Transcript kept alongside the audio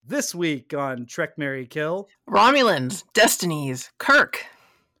This week on Trek, Marry, Kill. Romulans, Destinies, Kirk.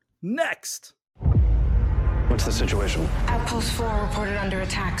 Next. What's the situation? Outpost 4 reported under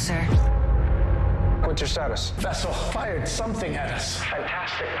attack, sir. What's your status? Vessel fired something at us.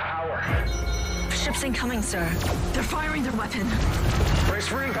 Fantastic power. Ships incoming, sir. They're firing their weapon. Brace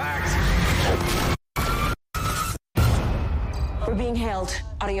for impact. We're being hailed.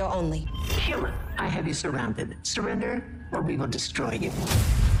 Audio only. Human, I have you surrounded. Surrender, or we will destroy you.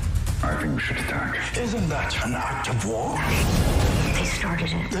 I think we should attack. Isn't that an act of war? They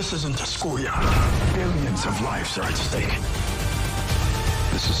started it. This isn't a schoolyard. Billions of lives are at stake.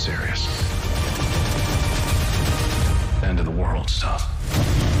 This is serious. End of the world stuff.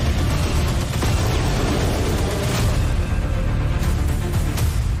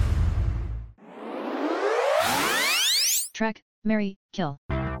 Trek, Marry, Kill.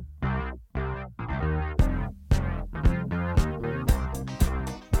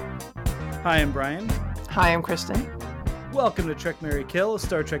 Hi, I'm Bryan. Hi, I'm Kristen. Welcome to Trek, Marry, Kill, a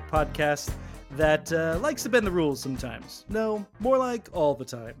Star Trek podcast that likes to bend the rules sometimes. No, more like all the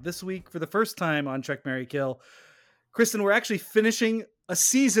time. This week, for the first time on Trek, Marry, Kill, Kristen, we're actually finishing a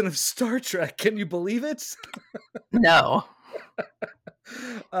season of Star Trek. Can you believe it? No.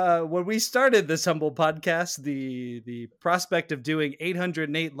 When we started this humble podcast, the prospect of doing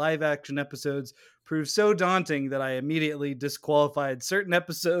 808 live action episodes proved so daunting that I immediately disqualified certain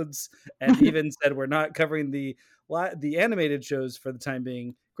episodes and even said we're not covering the animated shows for the time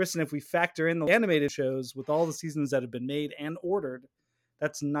being. Kristen, if we factor in the animated shows with all the seasons that have been made and ordered,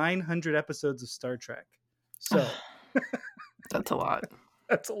 that's 900 episodes of Star Trek. So That's a lot.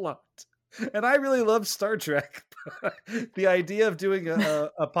 That's a lot. And I really love Star Trek. The idea of doing a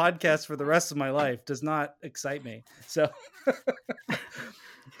podcast for the rest of my life does not excite me. So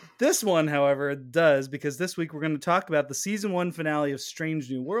this one, however, does, because this week we're going to talk about the season 1 finale of Strange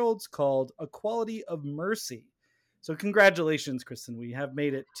New Worlds called Equality of Mercy. So congratulations, Kristen. We have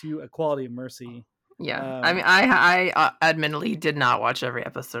made it to Equality of Mercy. Yeah. I mean, I admittedly did not watch every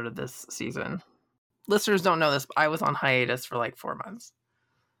episode of this season. Listeners don't know this, but I was on hiatus for like 4 months.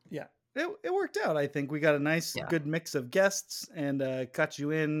 Yeah. It worked out. I think we got a nice, good mix of guests and cut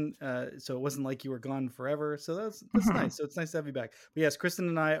you in. So it wasn't like you were gone forever. So that's nice. So it's nice to have you back. But yes, Kristen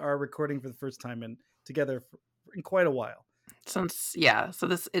and I are recording for the first time and together in quite a while. So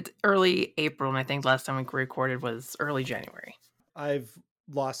it's early April, and I think last time we recorded was early January. I've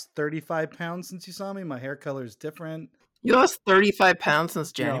lost 35 pounds since you saw me. My hair color is different. You lost 35 pounds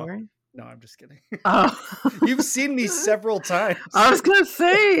since January? No, I'm just kidding. Oh. You've seen me several times. I was going to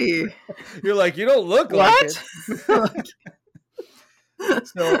say. You're like, you don't look like it.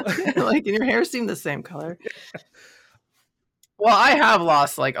 So, like, and your hair seemed the same color. Well, I have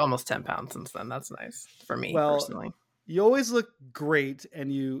lost like almost 10 pounds since then. That's nice for me personally. You always look great,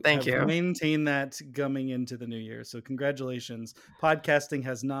 and you Thank you. Maintain that coming into the new year. So congratulations. Podcasting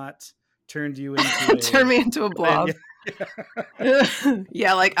has not turned you into turned me into a blog.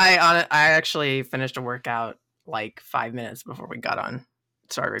 Yeah, like I actually finished a workout like 5 minutes before we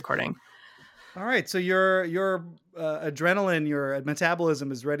started recording. All right, so your adrenaline, your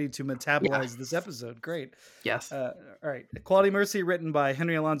metabolism is ready to metabolize this episode. Great. Yes. All right, Equality Mercy, written by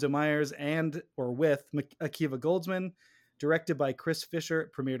Henry Alonzo Myers or with Akiva Goldsman, directed by Chris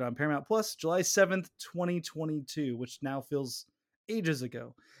Fisher, premiered on Paramount Plus July 7th, 2022, which now feels ages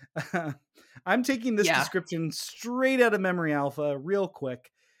ago. I'm taking this description straight out of Memory Alpha real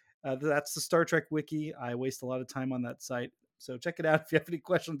quick. That's the Star Trek wiki. I waste a lot of time on that site, so check it out if you have any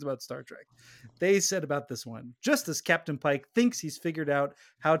questions about Star Trek. They said about this one: just as Captain Pike thinks he's figured out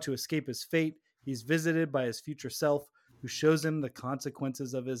how to escape his fate, he's visited by his future self, who shows him the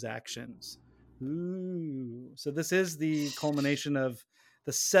consequences of his actions. Ooh. So this is the culmination of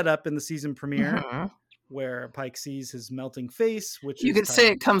the setup in the season premiere, where Pike sees his melting face, which you could say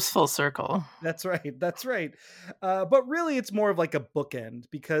it comes full circle. That's right. But really, it's more of like a bookend,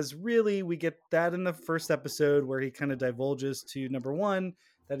 because really we get that in the first episode where he kind of divulges to number one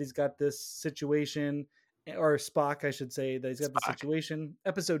that he's got this situation, or Spock, I should say, that he's got the situation.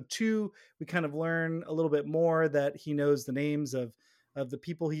 Episode 2, we kind of learn a little bit more that he knows the names of the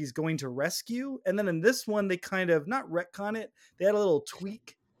people he's going to rescue. And then in this one, they kind of not retcon it. They had a little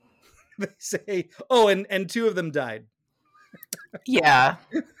tweak. They say, oh, and 2 of them died. Yeah.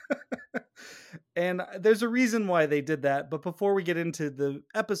 And there's a reason why they did that. But before we get into the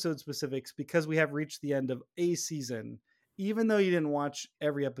episode specifics, because we have reached the end of a season, even though you didn't watch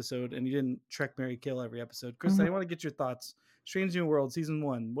every episode and you didn't Trek, Marry, Kill every episode, Kristen, I want to get your thoughts. Strange New World season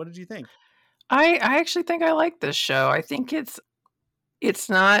 1. What did you think? I actually think I like this show. I think it's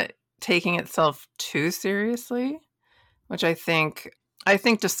not taking itself too seriously, which I think I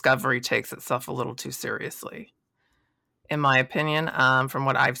think Discovery takes itself a little too seriously, in my opinion, from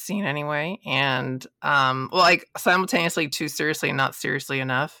what I've seen anyway. And, like, simultaneously too seriously and not seriously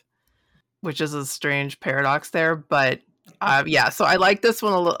enough, which is a strange paradox there. But, yeah, so I like this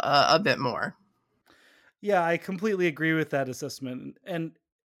one a bit more. Yeah, I completely agree with that assessment. And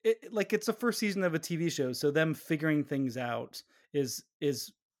it's a first season of a TV show, so them figuring things out is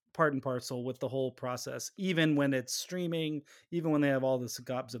part and parcel with the whole process, even when it's streaming, even when they have all this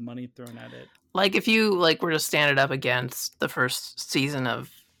gobs of money thrown at it. Like, if you were to stand it up against the first season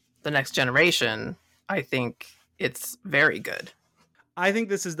of The Next Generation, I think it's very good. I think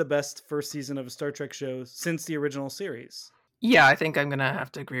this is the best first season of a Star Trek show since the original series. Yeah, I think I'm going to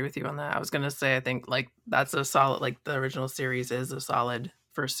have to agree with you on that. I was going to say, I think that's a solid, the original series is a solid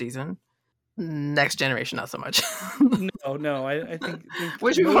first season. Next Generation, not so much. No, I think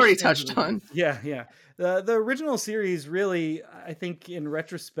which we've already touched on. Yeah. The original series really, I think in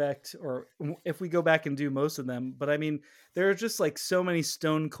retrospect, or if we go back and do most of them, but I mean, there are just so many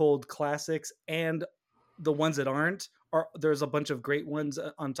stone cold classics, and the ones that aren't, there's a bunch of great ones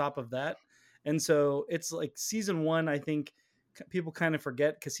on top of that. And so it's season 1, I think people kind of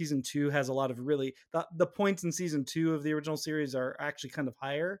forget, because season 2 has a lot of really, the points in season 2 of the original series are actually kind of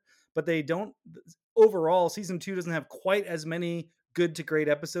higher, but they don't, overall season 2 doesn't have quite as many good to great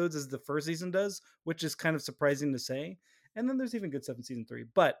episodes as the first season does, which is kind of surprising to say. And then there's even good stuff in season 3,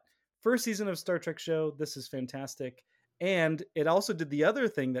 but first season of Star Trek show, this is fantastic. And it also did the other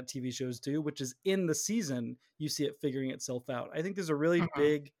thing that TV shows do, which is in the season, you see it figuring itself out. I think there's a really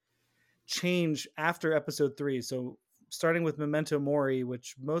big change after episode 3. So starting with Memento Mori,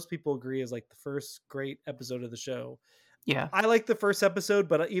 which most people agree is the first great episode of the show. Yeah. I like the first episode,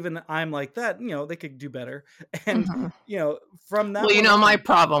 but even I'm like that, they could do better. And, from that. Well, my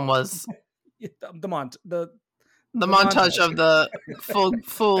problem was the montage of the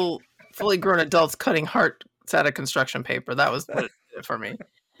fully grown adults cutting hearts out of construction paper. That was what it did for me.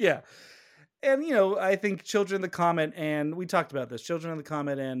 Yeah. And, I think Children of the Comet, and we talked about this, Children of the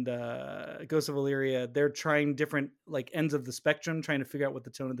Comet and Ghosts of Illyria, they're trying different ends of the spectrum, trying to figure out what the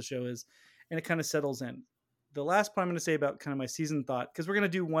tone of the show is, and it kind of settles in. The last part I'm going to say about kind of my season thought, because we're going to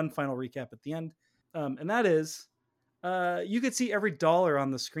do one final recap at the end, and that is, you could see every dollar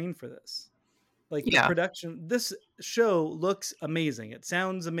on the screen for this. The production, this show looks amazing. It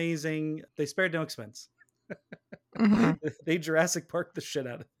sounds amazing. They spared no expense. They Jurassic Park the shit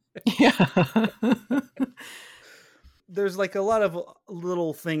out of it. Yeah. There's a lot of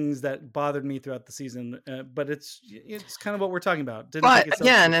little things that bothered me throughout the season, but it's kind of what we're talking about. But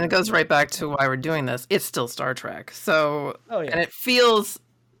again, and it goes right back to why we're doing this. It's still Star Trek. So, and it feels,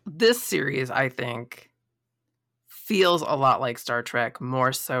 this series, I think, feels a lot like Star Trek,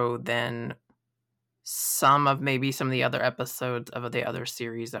 more so than some of the other episodes of the other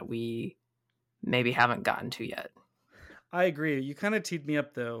series that we maybe haven't gotten to yet. I agree. You kind of teed me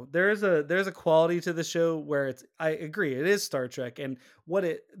up, though. There's a quality to the show where I agree, it is Star Trek, and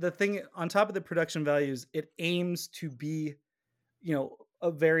the thing on top of the production values, it aims to be,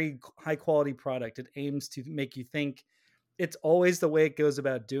 a very high quality product. It aims to make you think. It's always the way it goes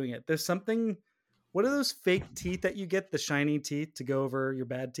about doing it. There's something. What are those fake teeth that you get? The shiny teeth to go over your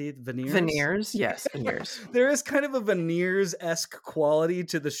bad teeth? Veneers? Veneers? Yes, veneers. There is kind of a veneers-esque quality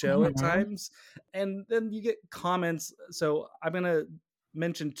to the show at times. And then you get comments. So I'm going to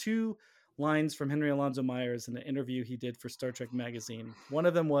mention 2 lines from Henry Alonso Myers in an interview he did for Star Trek Magazine. One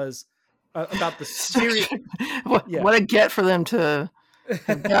of them was about the series. What a get for them to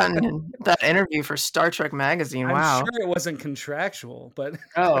have gotten that interview for Star Trek Magazine. Wow. I'm sure it wasn't contractual, but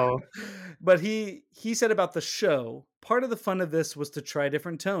but he said about the show, part of the fun of this was to try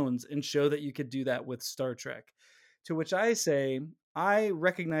different tones and show that you could do that with Star Trek. To which I say, I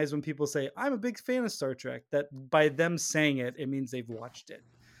recognize when people say I'm a big fan of Star Trek, that by them saying it, it means they've watched it.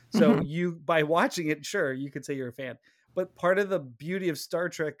 So by watching it, sure, you could say you're a fan. But part of the beauty of Star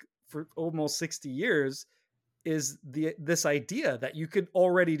Trek for almost 60 years is this idea that you could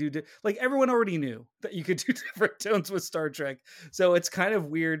already do, everyone already knew that you could do different tones with Star Trek. So it's kind of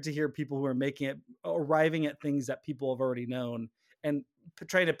weird to hear people who are making it, arriving at things that people have already known and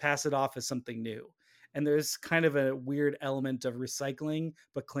trying to pass it off as something new. And there's kind of a weird element of recycling,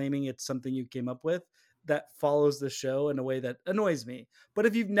 but claiming it's something you came up with that follows the show in a way that annoys me. But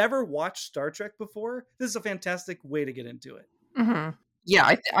if you've never watched Star Trek before, this is a fantastic way to get into it. Mm-hmm.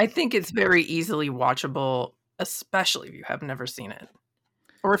 Yeah, I think it's very easily watchable, especially if you have never seen it.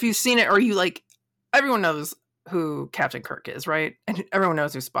 Or if you've seen it, or you everyone knows who Captain Kirk is, right? And everyone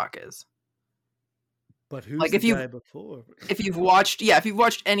knows who Spock is. But who's the guy before? If you've watched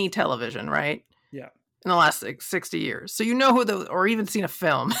any television, right? Yeah. in the last 60 years. So you know who or even seen a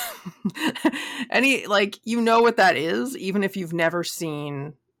film. You know what that is, even if you've never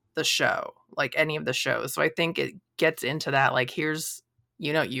seen the show, like any of the shows. So I think it gets into that, like, here's,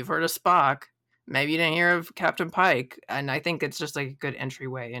 you've heard of Spock. Maybe you didn't hear of Captain Pike. And I think it's just like a good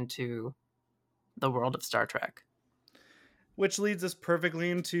entryway into the world of Star Trek. Which leads us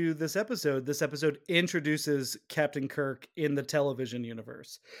perfectly into this episode. This episode introduces Captain Kirk in the television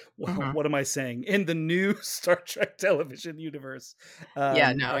universe. Well, what am I saying? In the new Star Trek television universe.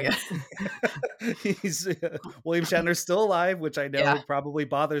 Yeah. He's William Shatner's still alive, which I know probably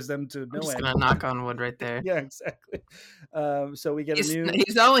bothers them to no end. I'm just gonna knock on wood right there. Yeah, exactly. So we get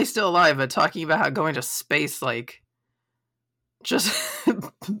he's not only still alive, but talking about how going to space, like, just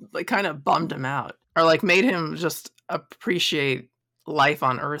like kind of bummed him out, or like made him just appreciate life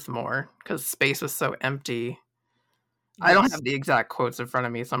on Earth more because space was so empty. Yes. I don't have the exact quotes in front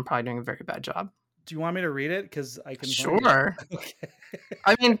of me, so I'm probably doing a very bad job. Do you want me to read it? Because I can. Sure. Okay.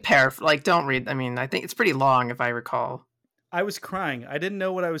 I mean, don't read. I mean, I think it's pretty long, if I recall. I was crying. I didn't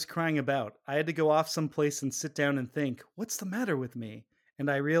know what I was crying about. I had to go off someplace and sit down and think, what's the matter with me? And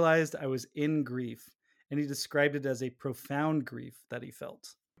I realized I was in grief. And he described it as a profound grief that he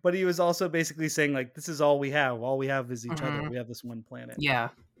felt. But he was also basically saying, like, this is all we have. All we have is each other. We have this one planet. Yeah.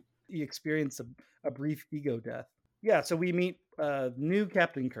 He experienced a brief ego death. Yeah, so we meet new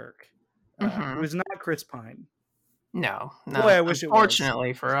Captain Kirk, who is not Chris Pine. No. Boy, I wish it was.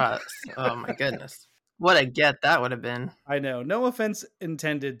 Fortunately for us. Oh, my goodness. What a get that would have been. I know. No offense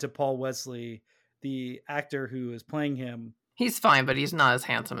intended to Paul Wesley, the actor who is playing him. He's fine, but he's not as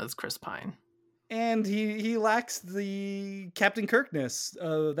handsome as Chris Pine. And he lacks the Captain Kirkness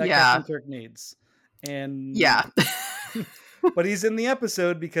that Captain Kirk needs. And yeah. But he's in the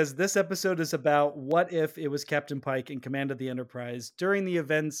episode because this episode is about what if it was Captain Pike in command of the Enterprise during the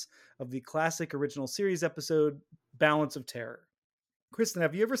events of the classic original series episode, Balance of Terror. Kristen,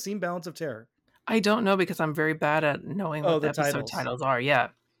 have you ever seen Balance of Terror? I don't know because I'm very bad at knowing what the episode titles are. Yeah.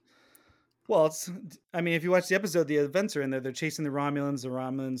 Well, if you watch the episode, the events are in there. They're chasing the Romulans. The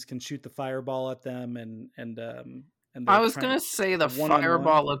Romulans can shoot the fireball at them, and I was gonna say the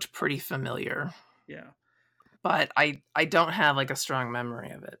fireball looked pretty familiar. Yeah, but I don't have like a strong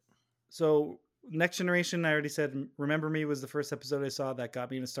memory of it. So Next Generation, I already said. Remember Me was the first episode I saw that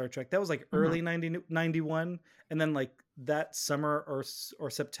got me into Star Trek. That was like early 91, and then like that summer or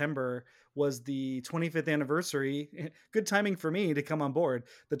September was the 25th anniversary. Good timing for me to come on board.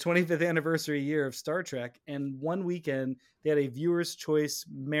 The 25th anniversary year of Star Trek. And one weekend, they had a viewer's choice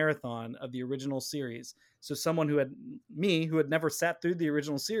marathon of the original series. So someone who had never sat through the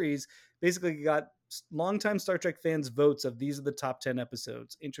original series, basically got longtime Star Trek fans' votes of these are the top 10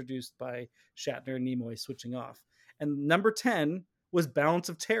 episodes introduced by Shatner and Nimoy switching off. And number 10 was Balance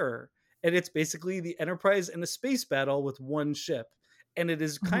of Terror. And it's basically the Enterprise in a space battle with one ship. And it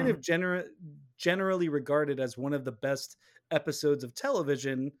is kind of generally regarded as one of the best episodes of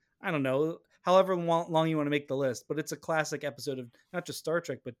television. I don't know, however long you want to make the list, but it's a classic episode of not just Star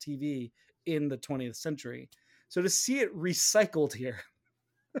Trek, but TV in the 20th century. So to see it recycled here,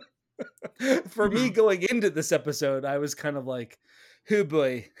 for me going into this episode, I was kind of like, oh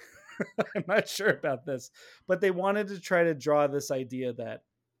boy, I'm not sure about this. But they wanted to try to draw this idea that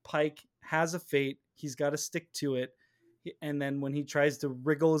Pike has a fate. He's got to stick to it. And then when he tries to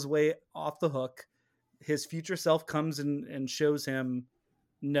wriggle his way off the hook, his future self comes and shows him,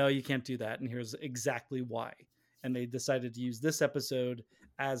 no, you can't do that. And here's exactly why. And they decided to use this episode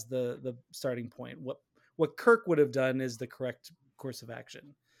as the starting point. What Kirk would have done is the correct course of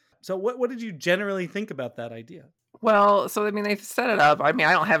action. So what did you generally think about that idea? Well, so I mean, they've set it up. I mean,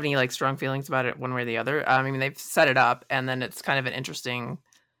 I don't have any like strong feelings about it one way or the other. I mean, they've set it up, and then it's kind of an interesting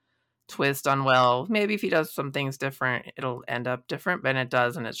twist on, well, maybe if he does some things different, it'll end up different, but it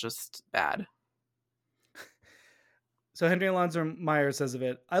does, and it's just bad. So Henry Alonzo Myers says of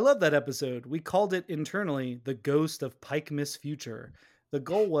it, I love that episode. We called it internally the Ghost of Pike Miss Future. The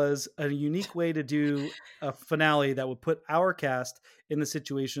goal was a unique way to do a finale that would put our cast in the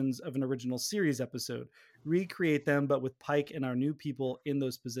situations of an original series episode, recreate them, but with Pike and our new people in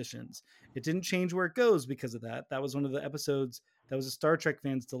those positions. It didn't change where it goes because of that. That was one of the episodes that was a Star Trek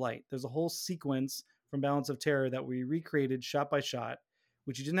fan's delight. There's a whole sequence from Balance of Terror that we recreated shot by shot,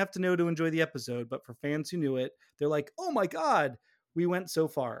 which you didn't have to know to enjoy the episode, but for fans who knew it, they're like, oh my God, we went so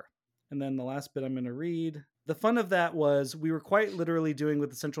far. And then the last bit I'm going to read. The fun of that was we were quite literally doing what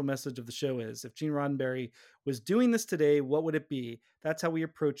the central message of the show is. If Gene Roddenberry was doing this today, what would it be? That's how we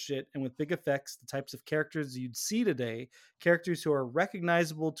approached it. And with big effects, the types of characters you'd see today, characters who are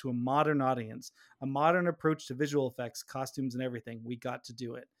recognizable to a modern audience, a modern approach to visual effects, costumes, and everything. We got to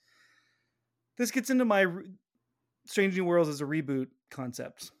do it. this gets into my Strange New Worlds as a reboot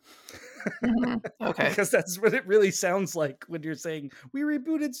concept. Okay. Because that's what it really sounds like when you're saying we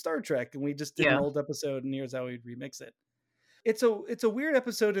rebooted Star Trek and we just did an old episode and here's how we'd remix it. It's a weird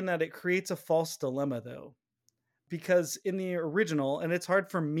episode in that it creates a false dilemma though. Because in the original, and it's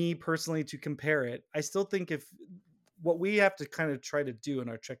hard for me personally to compare it, I still think if what we have to kind of try to do in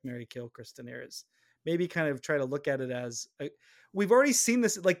our Trek, Marry, Kill, Kristen era is maybe kind of try to look at it as we've already seen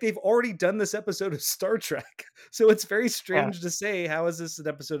this, like they've already done this episode of Star Trek. So it's very strange to say, how is this an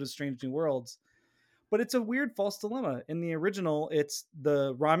episode of Strange New Worlds? But it's a weird false dilemma. In the original, it's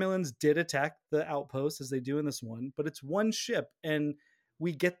the Romulans did attack the outpost as they do in this one, but it's one ship. And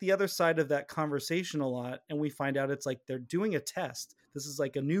we get the other side of that conversation a lot. And we find out it's like they're doing a test. This is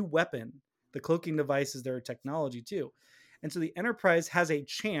like a new weapon. The cloaking device is their technology too. And so the Enterprise has a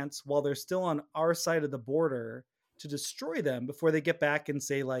chance while they're still on our side of the border to destroy them before they get back and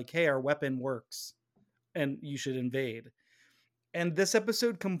say like, hey, our weapon works and you should invade. And this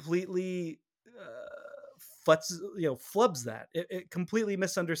episode completely flubs that. It completely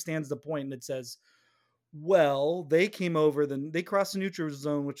misunderstands the point, and it says, well, they came over, then they crossed the neutral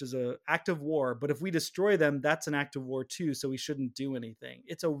zone, which is an act of war, but if we destroy them, that's an act of war too, so we shouldn't do anything.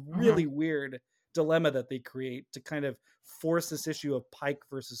 It's a really weird dilemma that they create to kind of force this issue of Pike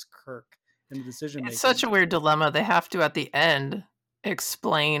versus Kirk in the decision making. It's such a weird dilemma. They have to at the end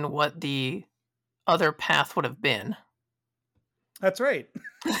explain what the other path would have been. That's right.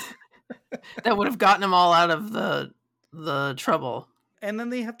 That would have gotten them all out of the trouble. And then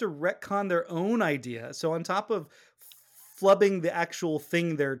they have to retcon their own idea. So on top of flubbing the actual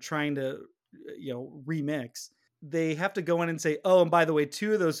thing they're trying to, remix, they have to go in and say, oh, and by the way,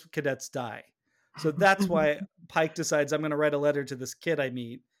 2 of those cadets die. So that's why Pike decides, I'm going to write a letter to this kid I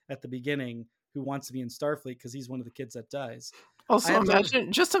meet at the beginning who wants to be in Starfleet because he's one of the kids that dies. Also,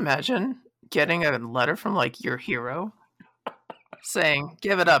 imagine getting a letter from like your hero saying,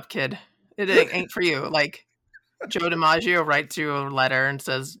 give it up, kid. It ain't for you. Like, Joe DiMaggio writes you a letter and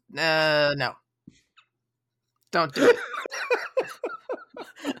says, no, don't do it.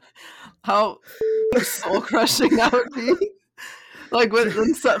 How soul crushing that would be. Like,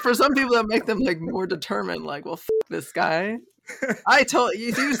 for some people that make them like more determined, like, well, this guy. I told you,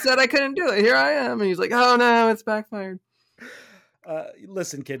 you said I couldn't do it. Here I am. And he's like, oh no, it's backfired.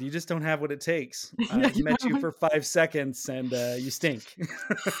 Listen, kid, you just don't have what it takes. I met you for 5 seconds and you stink.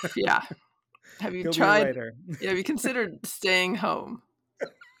 Yeah. Have you tried? Have you considered staying home?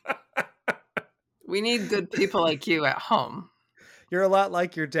 We need good people like you at home. You're a lot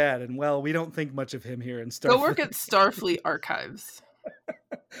like your dad, and well, we don't think much of him here in Starfleet. Go work at Starfleet Archives.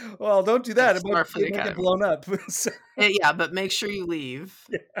 Well, don't do that. It might get blown up. Yeah, but make sure you leave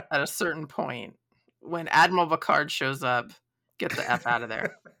at a certain point. When Admiral Picard shows up, get the F out of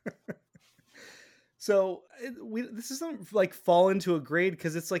there. So this doesn't like fall into a grade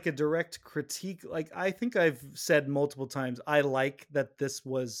because it's like a direct critique. Like I think I've said multiple times, I like that this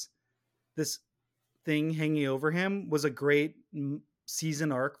thing hanging over him was a great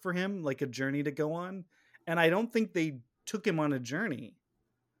season arc for him, like a journey to go on. And I don't think they took him on a journey.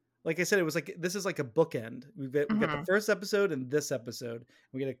 Like I said, it was like, this is like a bookend. We've got the first episode and this episode.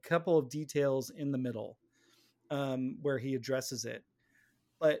 We get a couple of details in the middle where he addresses it.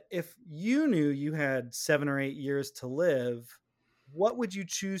 But if you knew you had 7 or 8 years to live, what would you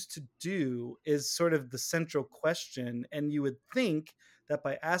choose to do is sort of the central question. And you would think that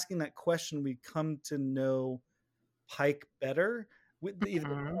by asking that question, we'd come to know Pike better. Either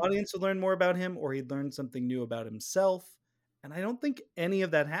the audience would learn more about him or he'd learn something new about himself. And I don't think any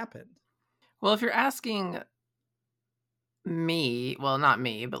of that happened. Well, if you're asking me, well, not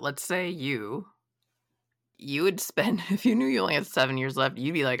me, but let's say you would spend, if you knew you only had 7 years left,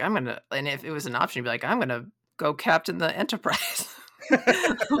 you'd be like, and if it was an option, you'd be like, I'm going to go captain the Enterprise.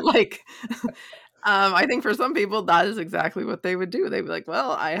 Like, I think for some people, that is exactly what they would do. They'd be like,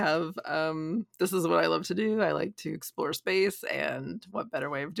 well, I have, this is what I love to do. I like to explore space, and what better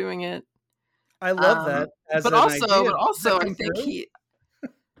way of doing it? I love that. But also, I think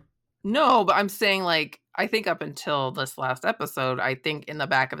no, but I'm saying like, I think up until this last episode, I think in the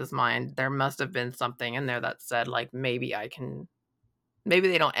back of his mind, there must have been something in there that said like, maybe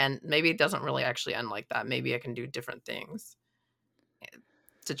they don't end. Maybe it doesn't really actually end like that. Maybe I can do different things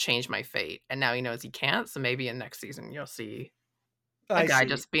to change my fate. And now he knows he can't. So maybe in next season, you'll see a guy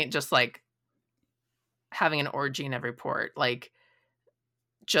just like having an orgy in every port. Like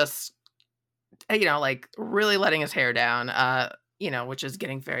just, like really letting his hair down, which is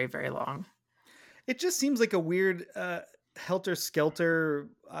getting very, very long. It just seems like a weird helter-skelter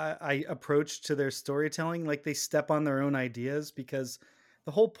approach to their storytelling. Like they step on their own ideas because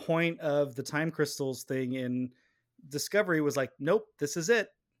the whole point of the time crystals thing in Discovery was like, nope, this is it.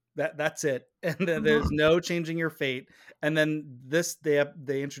 That's it. And then there's no changing your fate. And then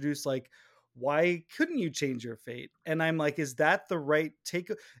they introduced like, why couldn't you change your fate? And I'm like, is that the right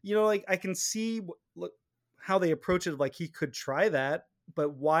take? Like I can see how they approach it. Like he could try that,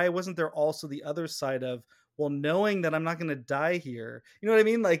 but why wasn't there also the other side of, well, knowing that I'm not going to die here, you know what I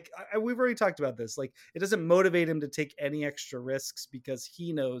mean? Like we've already talked about this. Like it doesn't motivate him to take any extra risks because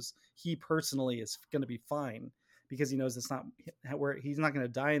he knows he personally is going to be fine because he knows it's not where he's not going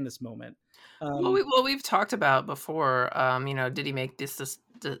to die in this moment. We've talked about before, did he make this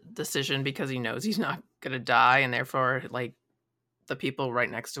decision because he knows he's not going to die and therefore like the people right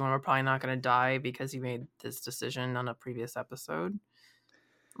next to him are probably not going to die because he made this decision on a previous episode?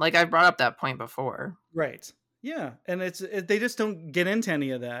 Like I brought up that point before. Right. Yeah. And they just don't get into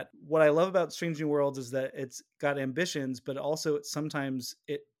any of that. What I love about Strange New Worlds is that it's got ambitions, but also sometimes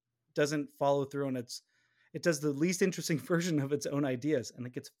it doesn't follow through and it does the least interesting version of its own ideas. And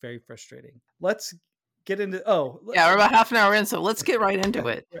it gets very frustrating. Let's get into, we're about half an hour in. So let's get right into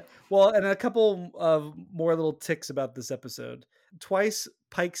it. Well, and a couple of more little ticks about this episode. Twice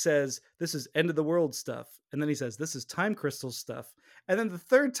Pike says, this is end of the world stuff. And then he says, this is time crystal stuff. And then the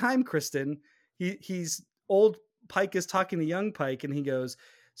third time, Kristen, he's old Pike is talking to young Pike and he goes,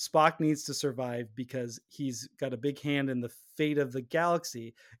 Spock needs to survive because he's got a big hand in the fate of the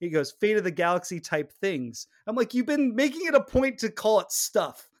galaxy. He goes, fate of the galaxy type things. I'm like, you've been making it a point to call it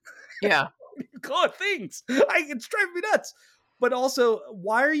stuff. Yeah. You call it things. It's driving me nuts. But also,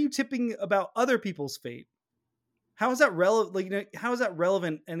 why are you tipping about other people's fate? How is that relevant? Like, how is that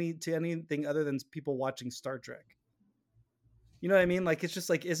relevant to anything other than people watching Star Trek? You know what I mean? Like, it's just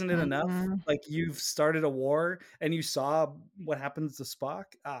like, isn't it enough? Like, you've started a war and you saw what happens to Spock.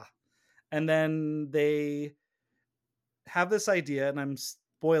 And then they have this idea, and I'm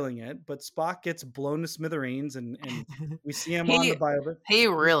spoiling it, but Spock gets blown to smithereens, and we see him on the bio. He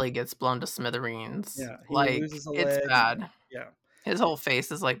really gets blown to smithereens. Yeah, it's bad. Yeah, his whole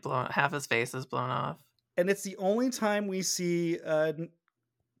face is like blown. Half his face is blown off. And it's the only time we see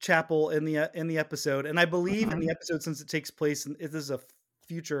Chapel in the episode, and I believe in the episode, since it takes place and it is a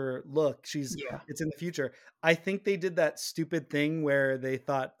future look, it's in the future. I think they did that stupid thing where they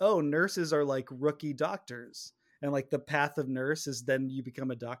thought, oh, nurses are like rookie doctors, and like the path of nurse is then you become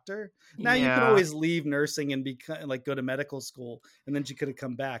a doctor. Now you can always leave nursing and go to medical school, and then she could have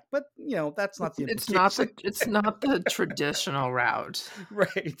come back. But that's not the implication. It's not the traditional route,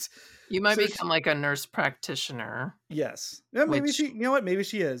 right? You might become like a nurse practitioner. Yes. Yeah, maybe she. You know what? Maybe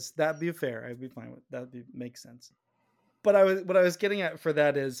she is. That'd be fair. I'd be fine with that. Makes sense. But what I was getting at for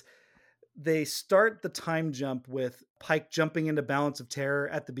that is they start the time jump with Pike jumping into Balance of Terror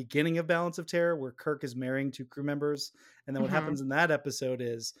at the beginning of Balance of Terror, where Kirk is marrying 2 crew members, and then what happens in that episode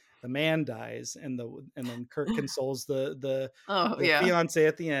is the man dies, and then Kirk consoles the fiance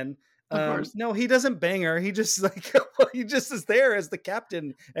at the end. No, he doesn't bang her. He just he just is there as the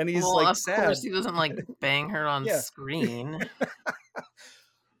captain, and he's sad. Of course, he doesn't bang her on screen.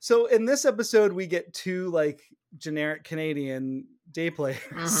 So in this episode, we get 2 generic Canadian day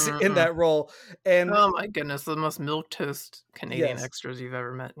players in that role, and oh my goodness, the most milquetoast Canadian extras you've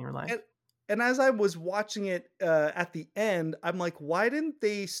ever met in your life. And as I was watching it at the end, I'm like, why didn't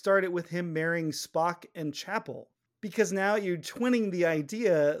they start it with him marrying Spock and Chapel? Because now you're twinning the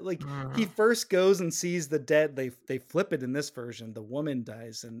idea. He first goes and sees the dead. They flip it in this version. The woman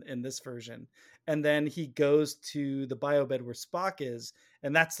dies in this version. And then he goes to the biobed where Spock is.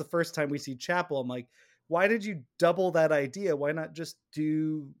 And that's the first time we see Chapel. I'm like, why did you double that idea? Why not just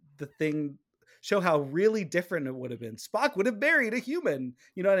do the thing, show how really different it would have been? Spock would have married a human.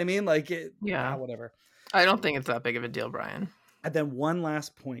 You know what I mean? Whatever. I don't think it's that big of a deal, Brian. And then one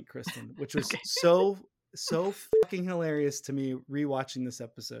last point, Kristen, which was so fucking hilarious to me rewatching this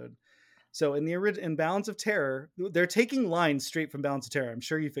episode. So in Balance of Terror, they're taking lines straight from Balance of Terror. I'm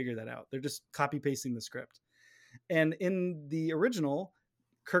sure you figured that out. They're just copy pasting the script. And in the original,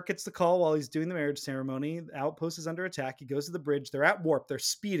 Kirk gets the call while he's doing the marriage ceremony. The outpost is under attack. He goes to the bridge. They're at warp. They're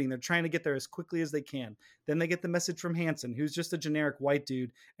speeding. They're trying to get there as quickly as they can. Then they get the message from Hansen, who's just a generic white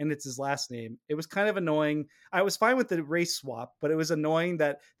dude, and it's his last name. It was kind of annoying. I was fine with the race swap, but it was annoying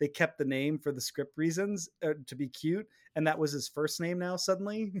that they kept the name for the script reasons to be cute, and that was his first name now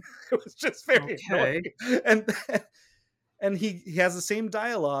suddenly. It was just very annoying. And he has the same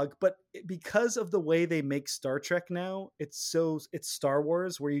dialogue, but because of the way they make Star Trek now, it's Star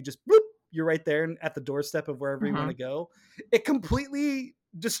Wars, where you just whoop, you're right there and at the doorstep of wherever you want to go. It completely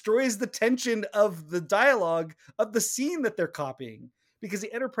destroys the tension of the dialogue of the scene that they're copying, because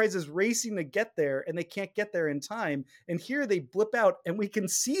the Enterprise is racing to get there and they can't get there in time. And here they blip out and we can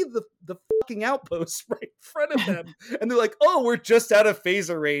see the fucking outpost right in front of them. And they're like, oh, we're just out of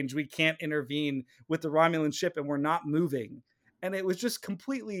phaser range. We can't intervene with the Romulan ship and we're not moving. And it was just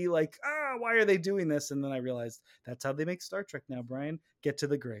completely like, why are they doing this? And then I realized that's how they make Star Trek now, Brian. Get to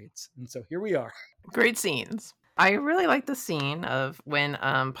the grades. And so here we are. Great scenes. I really like the scene of when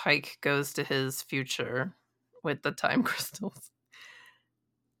Pike goes to his future with the time crystals.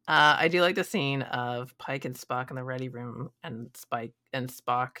 I do like the scene of Pike and Spock in the ready room, and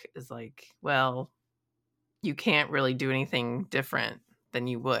Spock is like, well, you can't really do anything different than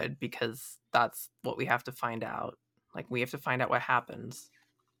you would because that's what we have to find out. Like, we have to find out what happens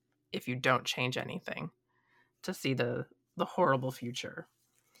if you don't change anything to see the horrible future.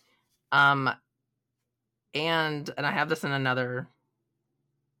 And I have this in another.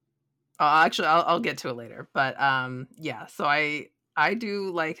 Actually, I'll get to it later. But yeah. So I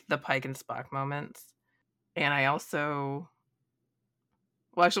do like the Pike and Spock moments, and I also.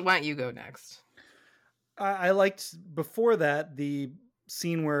 Well, actually, why don't you go next? I liked before that the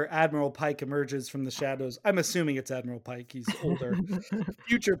scene where Admiral Pike emerges from the shadows. I'm assuming it's Admiral Pike. He's older.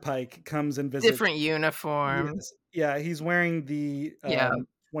 Future Pike comes and visits. Different uniform. Yeah, he's wearing the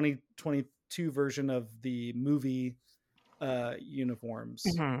 2022 version of the movie uniforms,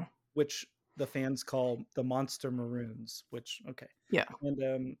 which the fans call the Monster Maroons. Which yeah,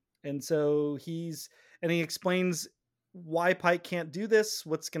 and so he explains why Pike can't do this,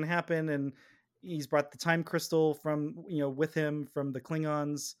 what's going to happen, and he's brought the time crystal from, with him from the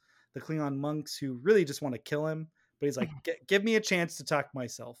Klingon monks who really just want to kill him. But he's like, give me a chance to talk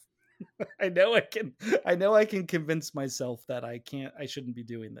myself. I know I can convince myself that I shouldn't be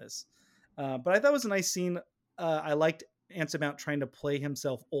doing this. But I thought it was a nice scene. I liked Anson Mount trying to play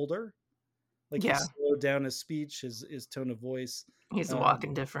himself older. Like he slowed down his speech, his tone of voice. He's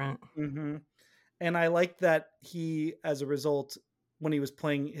walking different. Mm-hmm. And I liked that he, as a result, when he was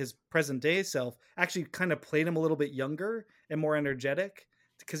playing his present day self, actually kind of played him a little bit younger and more energetic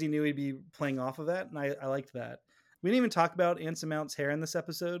because he knew he'd be playing off of that. And I liked that. We didn't even talk about Anson Mount's hair in this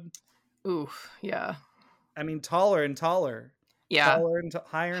episode. Oof, yeah. I mean, taller and taller. Yeah. Taller and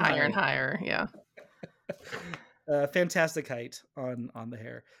higher and higher. And higher, yeah. Fantastic height on the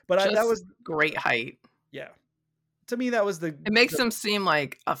hair. But that was great height. Yeah. To me, that was it makes him seem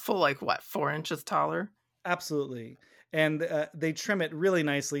like a full, 4 inches taller? Absolutely. And they trim it really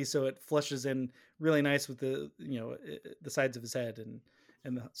nicely so it flushes in really nice with the sides of his head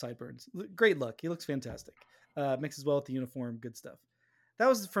and the sideburns. Great look. He looks fantastic. Mixes well with the uniform. Good stuff. That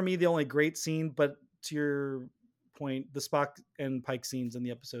was, for me, the only great scene. But to your point, the Spock and Pike scenes in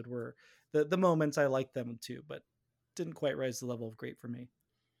the episode were the moments. I liked them too, but didn't quite rise to the level of great for me.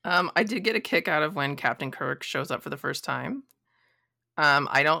 I did get a kick out of when Captain Kirk shows up for the first time.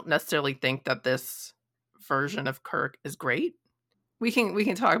 I don't necessarily think that this version of Kirk is great. We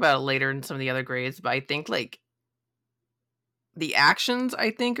can talk about it later in some of the other grades, but I think the actions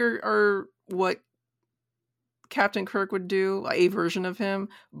are what Captain Kirk would do, a version of him,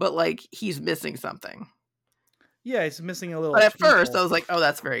 but he's missing something. Yeah, he's missing a little. But at first, I was like, "Oh,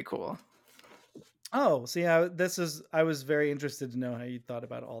 that's very cool." Oh, so yeah, I was very interested to know how you thought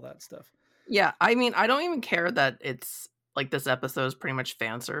about all that stuff. Yeah, I mean, I don't even care that it's this episode is pretty much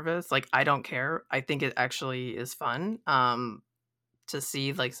fan service. I don't care. I think it actually is fun to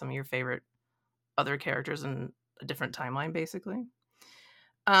see some of your favorite other characters in a different timeline, basically.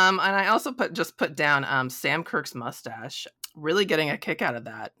 And I also put down Sam Kirk's mustache. Really getting a kick out of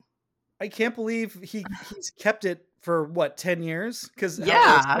that. I can't believe he's kept it for 10 years? Because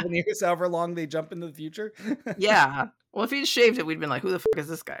 7 years, however long they jump into the future. Yeah. Well, if he'd shaved it, we'd been like, who the fuck is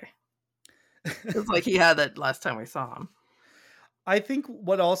this guy? It's he had that last time we saw him. I think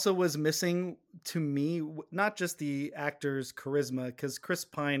what also was missing to me, not just the actor's charisma, because Chris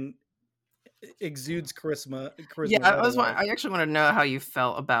Pine exudes charisma. Yeah, I actually want to know how you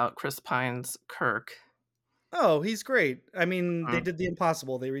felt about Chris Pine's Kirk. Oh, he's great. I mean, they did the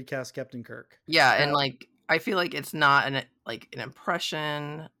impossible. They recast Captain Kirk. Yeah, and I feel like it's not an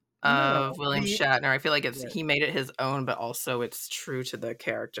impression of William Shatner. I feel like he made it his own, but also it's true to the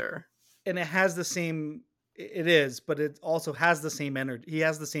character. And it has the same. It is, but it also has the same energy. He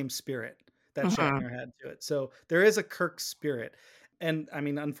has the same spirit that Shatner had to it. So there is a Kirk spirit. And I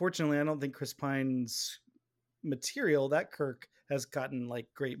mean, unfortunately, I don't think Chris Pine's material, that Kirk has gotten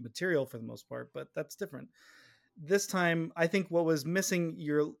great material for the most part, but that's different. This time, I think what was missing,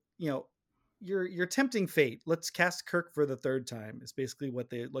 you're tempting fate. Let's cast Kirk for the third time. Is basically what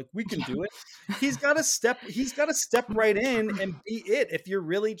they we can do it. He's got to step right in and be it. If you're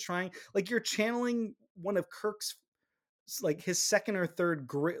really trying, you're channeling one of Kirk's like his second or third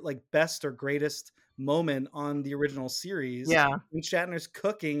best or greatest moment on the original series. Yeah. When Shatner's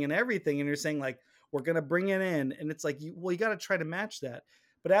cooking and everything, and you're saying like, we're going to bring it in. And it's like, you got to try to match that.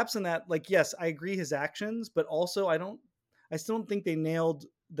 But absent that, like, yes, I agree his actions, but also I still don't think they nailed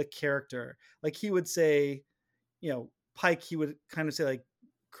the character. Like he would say, Pike, he would kind of say like,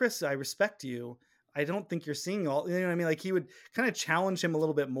 Chris, I respect you. I don't think you're seeing all, you know what I mean? Like he would kind of challenge him a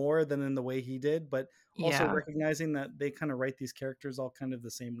little bit more than in the way he did, but also recognizing that they kind of write these characters all kind of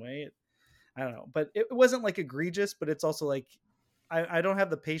the same way. I don't know, but it wasn't like egregious, but it's also like, I don't have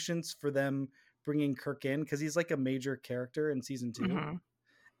the patience for them bringing Kirk in because he's like a major character in season 2. Mm-hmm.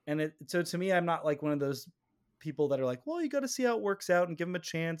 And so to me, I'm not like one of those people that are like, well, you got to see how it works out and give him a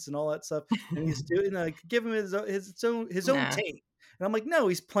chance and all that stuff. And he's doing like, give him his own take. And I'm like, no,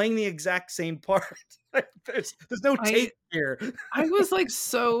 he's playing the exact same part. there's no take here. I was like,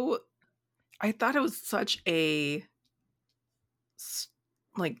 I thought it was such a,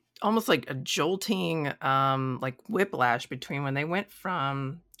 like, almost like a jolting, like whiplash between when they went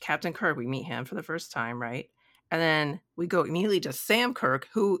from Captain Kirk, we meet him for the first time, right? And then we go immediately to Sam Kirk,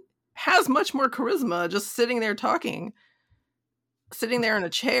 who has much more charisma, just sitting there in a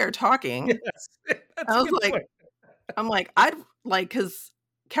chair talking. Yes, I was like, point. I'm like, I'd like, because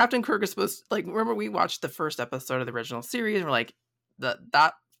Captain Kirk is supposed to, like, remember we watched the first episode of the original series, and we're like,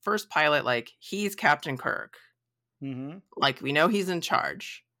 that first pilot, like, he's Captain Kirk. Mm-hmm. Like, we know he's in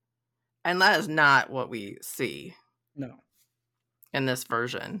charge. And that is not what we see. No. In this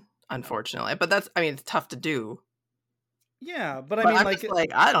version, unfortunately. But that's, I mean, it's tough to do. Yeah, but I mean, I'm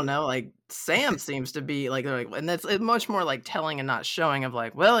like, I don't know, like, Sam seems to be, like, and it's much more, like, telling and not showing of,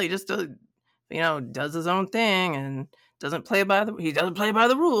 like, well, he just does, does his own thing and doesn't play by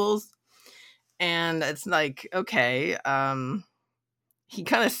the rules. And it's like, okay, he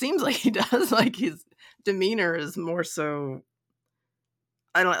kind of seems like he does, like, his demeanor is more so,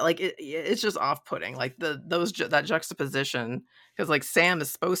 I don't like it. It's just off-putting, like that juxtaposition, because like Sam is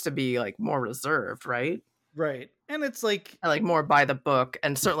supposed to be like more reserved, right? Right, and it's like more by the book,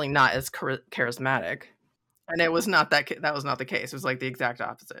 and certainly not as charismatic. And it was not that was not the case. It was like the exact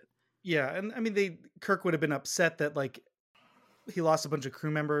opposite. Yeah, and I mean, Kirk would have been upset that like he lost a bunch of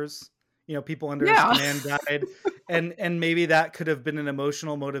crew members. People under his command died, and maybe that could have been an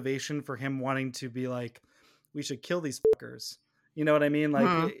emotional motivation for him wanting to be like, we should kill these fuckers. You know what I mean?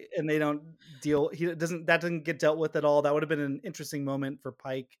 Like, and they don't deal. That doesn't get dealt with at all. That would have been an interesting moment for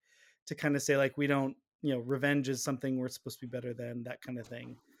Pike to kind of say like, we don't, revenge is something we're supposed to be better than, that kind of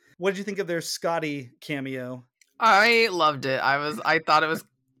thing. What did you think of their Scotty cameo? I loved it. I thought it was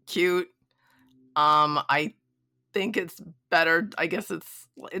cute. I think it's better. I guess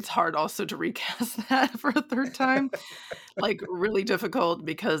it's hard also to recast that for a third time. Like really difficult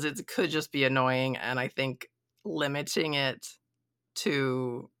because it could just be annoying, and I think limiting it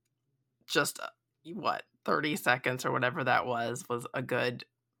to just 30 seconds or whatever that was a good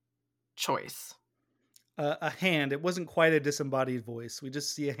choice. A hand. It wasn't quite a disembodied voice. We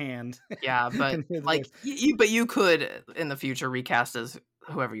just see a hand. Yeah, but like you could in the future recast as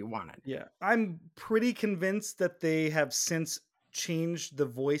whoever you wanted. Yeah, I'm pretty convinced that they have since changed the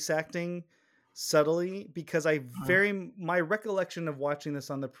voice acting subtly, because my recollection of watching this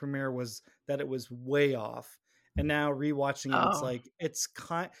on the premiere was that it was way off, and now rewatching it, it's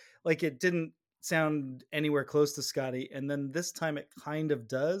like it didn't sound anywhere close to Scotty, and then this time it kind of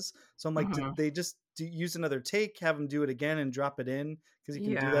does. So I'm like, did they just use another take, have him do it again and drop it in, because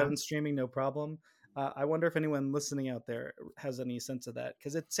you can do that in streaming no problem. I wonder if anyone listening out there has any sense of that,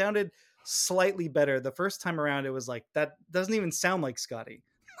 because it sounded slightly better the first time around. It was like, that doesn't even sound like Scotty.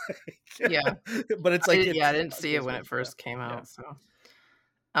 Yeah, but it's like, I didn't see it when it first came out. Yeah. So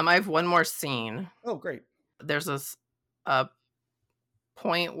I have one more scene. Oh, great. There's a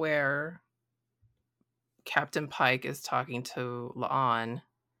point where Captain Pike is talking to La'an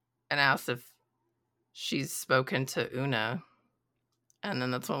and asks if she's spoken to Una. And then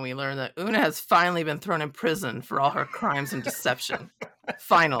that's when we learn that Una has finally been thrown in prison for all her crimes and deception.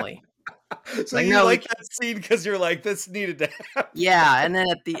 Finally. So like, you like that scene because you're like, this needed to happen. Yeah, and then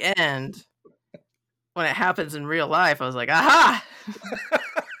at the end, when it happens in real life, I was like, aha!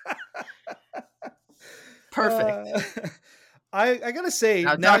 Perfect. I gotta say,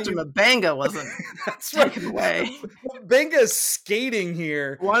 now Dr. Mbenga wasn't taken away. Mbenga's skating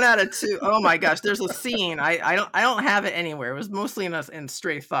here. 1 out of 2. Oh my gosh, there's a scene. I don't have it anywhere. It was mostly in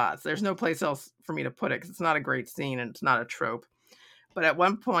Stray Thoughts. There's no place else for me to put it because it's not a great scene and it's not a trope. But at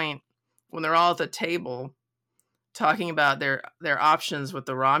one point, when they're all at the table, talking about their options with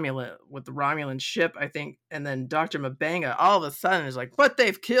the Romulan ship, I think, and then Dr. Mabanga all of a sudden is like, but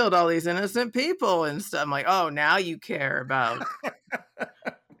they've killed all these innocent people and stuff. I'm like, oh, now you care about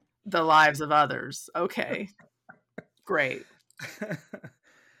the lives of others. Okay, great.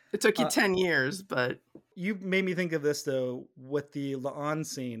 It took you 10 years, but you made me think of this though with the La'an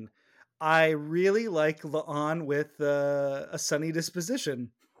scene. I really like La'an with a sunny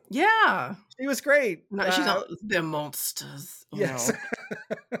disposition. Yeah, she was great. No, she's not the monsters. Yes.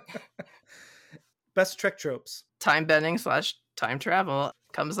 Best Trek tropes. Time bending / time travel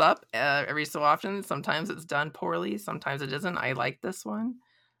comes up every so often. Sometimes it's done poorly. Sometimes it isn't. I like this one.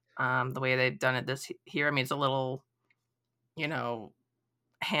 The way they've done it here. I mean, it's a little,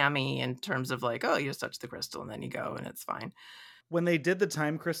 hammy in terms of like, oh, you just touch the crystal and then you go and it's fine. When they did the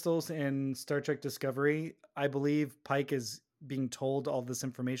time crystals in Star Trek Discovery, I believe Pike is being told all this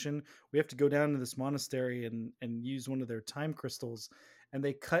information. We have to go down to this monastery and use one of their time crystals. And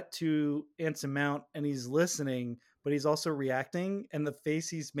they cut to Anson Mount and he's listening, but he's also reacting. And the face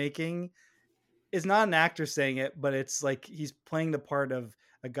he's making is not an actor saying it, but it's like he's playing the part of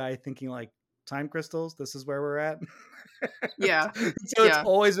a guy thinking like, time crystals, this is where we're at. Yeah. So it's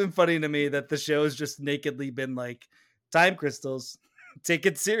always been funny to me that the show has just nakedly been like, time crystals, take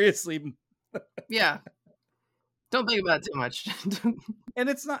it seriously. Yeah. Don't think about it too much. And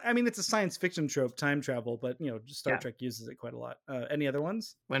it's not, I mean, it's a science fiction trope, time travel, but Star Trek uses it quite a lot. Any other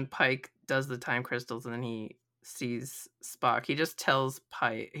ones? When Pike does the time crystals and then he sees Spock, he just tells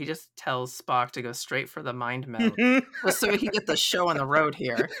Spock to go straight for the mind meld so he can get the show on the road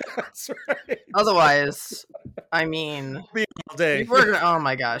here. That's right. Otherwise, I mean, all day. Oh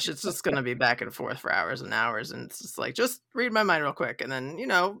my gosh, it's just gonna be back and forth for hours and hours, and it's just like, just read my mind real quick, and then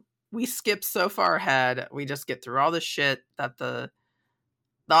we skip so far ahead. We just get through all the shit that the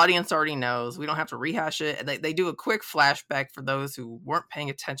audience already knows. We don't have to rehash it. They do a quick flashback for those who weren't paying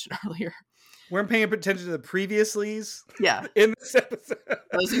attention earlier. Weren't paying attention to the previouslys. Yeah. In this episode.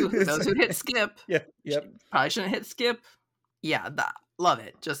 Those who hit skip. Yeah. Yep. Probably shouldn't hit skip. Yeah. Love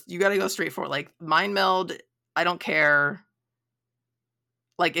it. Just, you got to go straight for it. Like, mind meld, I don't care.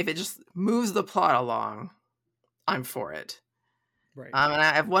 Like, if it just moves the plot along, I'm for it. Right. And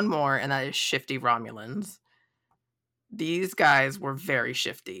I have one more, and that is shifty Romulans. These guys were very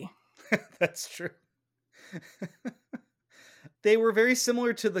shifty. That's true. They were very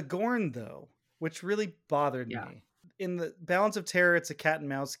similar to the Gorn, though, which really bothered me. In the Balance of Terror, it's a cat and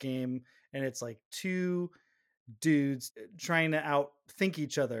mouse game, and it's like two dudes trying to outthink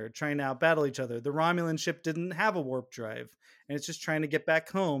each other, trying to outbattle each other. The Romulan ship didn't have a warp drive, and it's just trying to get back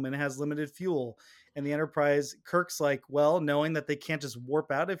home, and it has limited fuel. And the Enterprise, Kirk's like, well, knowing that they can't just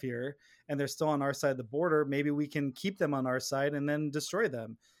warp out of here, and they're still on our side of the border, maybe we can keep them on our side and then destroy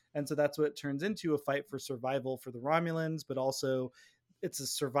them. And so that's what it turns into, a fight for survival for the Romulans, but also it's a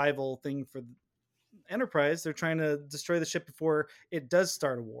survival thing for the Enterprise. They're trying to destroy the ship before it does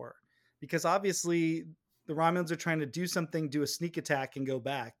start a war. Because obviously the Romulans are trying to do something, do a sneak attack and go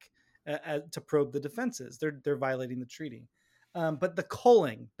back to probe the defenses. They're violating the treaty. But the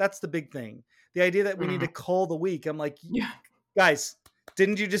culling, that's the big thing. The idea that we need to cull the weak. I'm like, guys,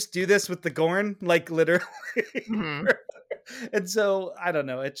 didn't you just do this with the Gorn? Like, literally. Mm-hmm. And so I don't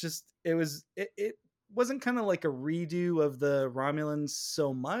know. It wasn't kind of like a redo of the Romulans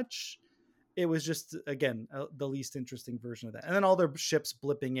so much. It was just, again, the least interesting version of that. And then all their ships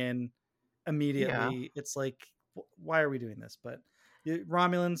blipping in immediately. Yeah. It's like, why are we doing this? But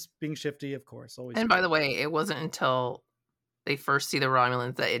Romulans being shifty, of course, always. And by the way, it wasn't until they first see the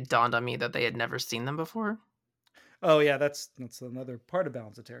Romulans that it dawned on me that they had never seen them before. Oh yeah, that's another part of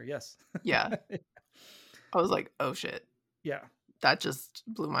Balance of Terror. Yes. Yeah. I was like, oh shit. Yeah. That just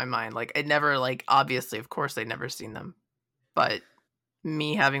blew my mind. Like, it never, like, obviously, of course, they'd never seen them. But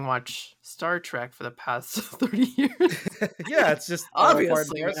me having watched Star Trek for the past 30 years. Yeah, it's just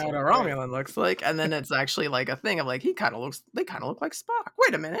obviously what a Romulan looks like. And then it's actually like a thing of like, they kind of look like Spock.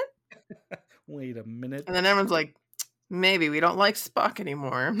 Wait a minute. And then everyone's like, maybe we don't like Spock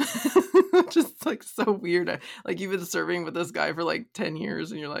anymore. Just like so weird. Like, you've been serving with this guy for like 10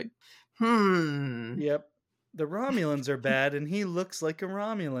 years and you're like, Yep. The Romulans are bad and he looks like a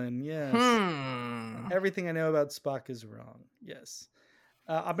Romulan. Yes. Everything I know about Spock is wrong. Yes.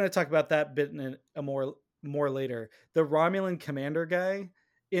 I'm going to talk about that bit in a more later. The Romulan commander guy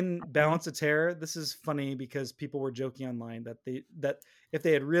in Balance of Terror. This is funny because people were joking online that if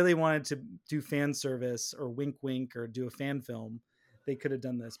they had really wanted to do fan service or wink wink or do a fan film, they could have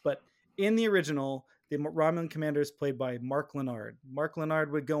done this. But in the original, the Romulan commander is played by Mark Lenard. Mark Lenard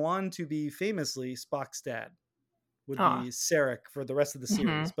would go on to be famously Spock's dad. would be Sarek for the rest of the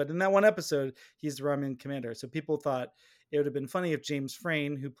series. But in that one episode, he's the Romulan commander. So people thought it would have been funny if James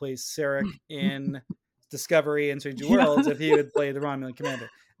Frain, who plays Sarek in Discovery and Strange New Worlds, if he would play the Romulan commander.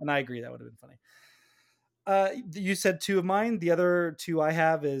 And I agree, that would have been funny. You said 2 of mine. The other 2 I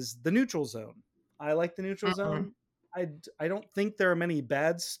have is the Neutral Zone. I like the Neutral Zone. I don't think there are many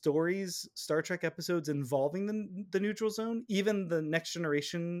bad stories, Star Trek episodes involving the Neutral Zone. Even the Next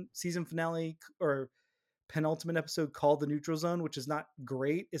Generation season finale or penultimate episode called The Neutral Zone, which is not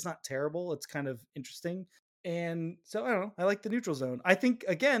great. It's not terrible. It's kind of interesting. And so I don't know. I like the Neutral Zone. I think,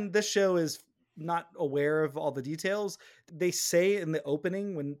 again, this show is not aware of all the details. They say in the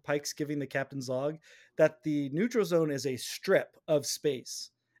opening when Pike's giving the captain's log that the Neutral Zone is a strip of space.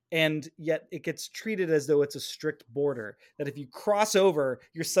 And yet it gets treated as though it's a strict border, that if you cross over,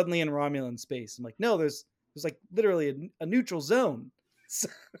 you're suddenly in Romulan space. I'm like, no, there's like literally a neutral zone. So,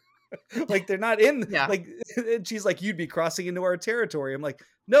 like they're not in like, and she's like, you'd be crossing into our territory. I'm like,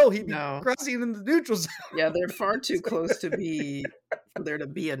 no, he'd be crossing into the neutral zone. Yeah, they're far too close to be for there to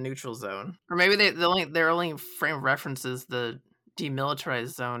be a neutral zone. Or maybe their only frame of reference is the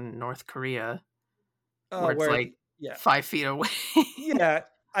demilitarized zone in North Korea. Where it's like 5 feet away. Yeah.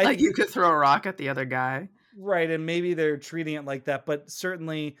 Like you could throw a rock at the other guy. Right, and maybe they're treating it like that, but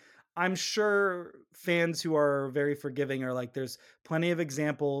certainly I'm sure fans who are very forgiving are like, there's plenty of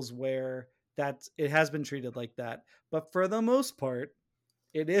examples where it has been treated like that. But for the most part,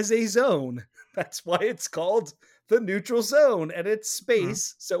 it is a zone. That's why it's called the Neutral Zone, and it's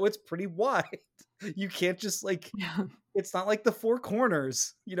space, so it's pretty wide. You can't just it's not like the Four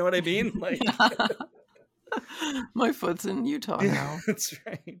Corners. You know what I mean? Like. My foot's in Utah now. That's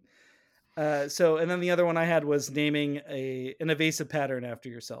right. So, and then the other one I had was naming an evasive pattern after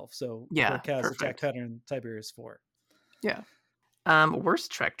yourself. So, Kaz attack pattern Tiberius 4. Yeah.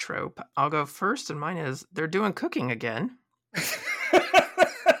 Worst Trek trope. I'll go first, and mine is they're doing cooking again.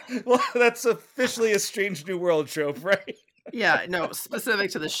 Well, that's officially a Strange New World trope, right? Yeah, no,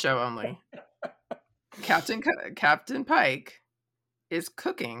 specific to the show only. Captain Pike is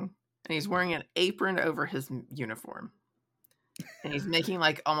cooking. And he's wearing an apron over his uniform. And he's making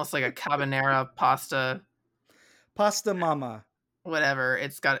almost like a carbonara pasta. Pasta mama. Whatever.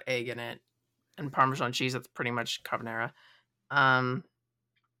 It's got egg in it. And Parmesan cheese. That's pretty much carbonara.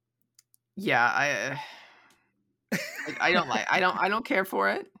 Yeah, I don't care for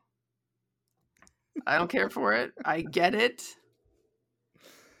it. I don't care for it. I get it.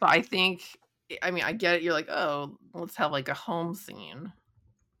 But I get it. You're like, oh, let's have a home scene.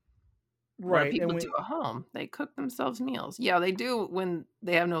 Right. People do at home. They cook themselves meals. Yeah, they do when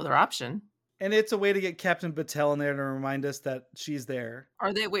they have no other option. And it's a way to get Captain Batel in there to remind us that she's there.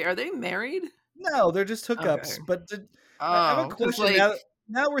 Are they married? No, they're just hookups. Okay. But I have a question.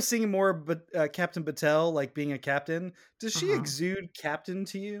 Now we're seeing more Captain Batel being a captain. Does she exude captain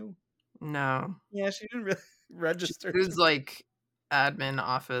to you? No. Yeah, she didn't really register. She was admin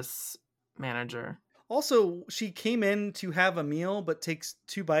office manager. Also, she came in to have a meal, but takes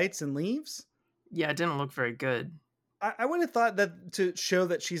 2 bites and leaves. Yeah, it didn't look very good. I would have thought that to show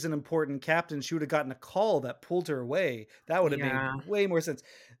that she's an important captain, she would have gotten a call that pulled her away. That would have made way more sense.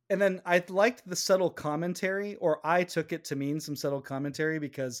 And then I liked the subtle commentary, or I took it to mean some subtle commentary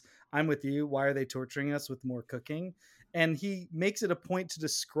because I'm with you. Why are they torturing us with more cooking? And he makes it a point to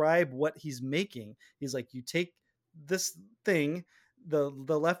describe what he's making. He's like, you take this thing, the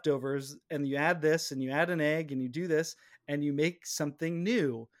leftovers, and you add this and you add an egg and you do this and you make something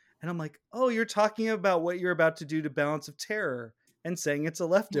new. And I'm like, oh, you're talking about what you're about to do to Balance of Terror and saying it's a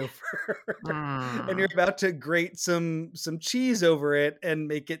leftover. And you're about to grate some cheese over it and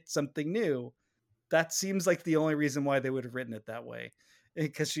make it something new. That seems like the only reason why they would have written it that way.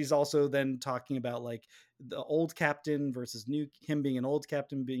 Because she's also then talking about the old captain versus him being an old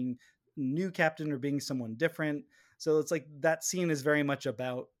captain, being new captain, or being someone different. So it's that scene is very much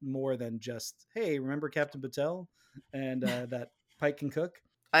about more than just, hey, remember Captain Batel and that Pike can cook?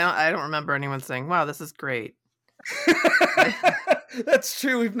 I don't remember anyone saying, wow, this is great. That's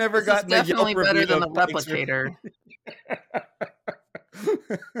true. We've never gotten definitely better than the replicator.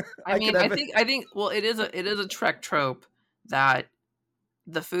 I think well, it is a Trek trope that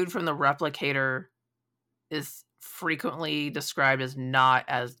the food from the replicator is frequently described as not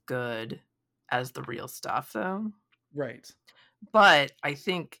as good as the real stuff, though. Right. But I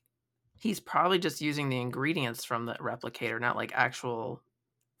think he's probably just using the ingredients from the replicator, not actual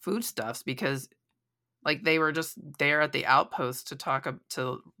foodstuffs, because they were just there at the outpost to try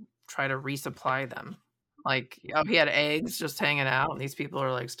to resupply them. Oh, he had eggs just hanging out and these people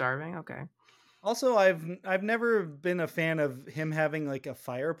are starving. Okay. Also, I've never been a fan of him having like a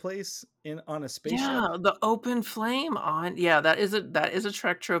fireplace on a spaceship. Yeah, the open flame on. Yeah, that is a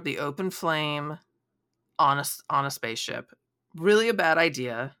Trek trope. The open flame on a spaceship. Really a bad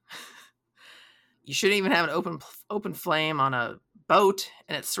idea. You shouldn't even have an open flame on a boat,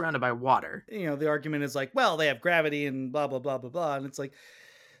 and it's surrounded by water. The argument is like, well, they have gravity and blah blah blah blah blah, and it's like,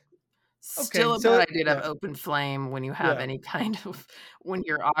 still a bad idea to have open flame when you have any kind of when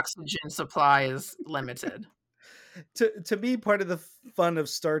your oxygen supply is limited. To me, part of the fun of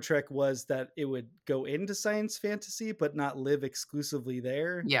Star Trek was that it would go into science fantasy but not live exclusively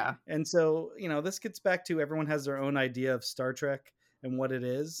there. Yeah. And so, this gets back to everyone has their own idea of Star Trek and what it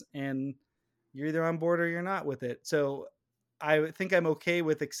is, and you're either on board or you're not with it. So I think I'm okay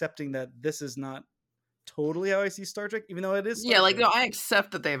with accepting that this is not totally how I see Star Trek, even though it is Star Trek. No, I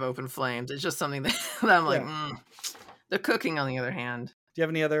accept that they have open flames. It's just something that I'm like, The cooking, on the other hand. Do you have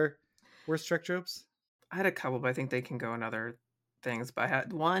any other worst Trek tropes? I had a couple, but I think they can go in other things. But I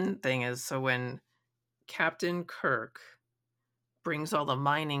had one thing is, so when Captain Kirk brings all the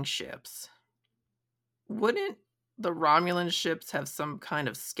mining ships, wouldn't the Romulan ships have some kind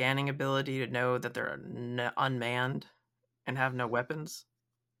of scanning ability to know that they're unmanned and have no weapons?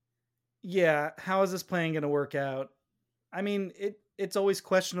 Yeah, how is this plan going to work out? I mean, it's always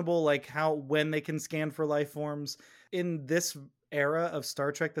questionable, like when they can scan for life forms. In this era of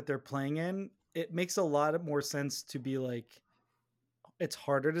Star Trek that they're playing in, it makes a lot more sense to be like, it's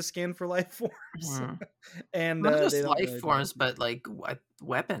harder to scan for life forms. And not just life forms, but like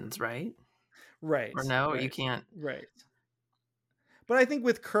weapons, right? Right. Or no, right, you can't. Right. But I think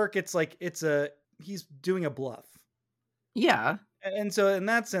with Kirk, it's like he's doing a bluff. Yeah. And so in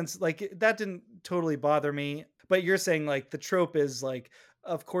that sense, like, that didn't totally bother me. But you're saying like the trope is like,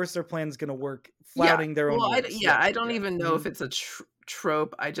 of course their plan's going to work, flouting their own words. I don't even know if it's a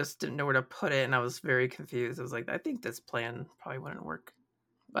trope. I just didn't know where to put it, and I was very confused. I was like, I think this plan probably wouldn't work.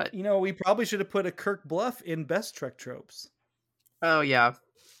 But we probably should have put a Kirk bluff in best Trek tropes. Oh yeah,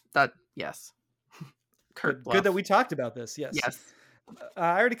 yes. Kirk bluff. Good that we talked about this. Yes. Yes.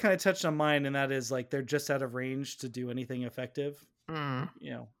 I already kind of touched on mine, and that is like they're just out of range to do anything effective.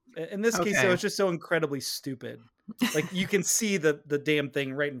 In this case, though, it's just so incredibly stupid. Like, you can see the damn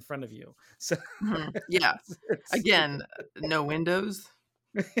thing right in front of you. So yeah, again, no windows.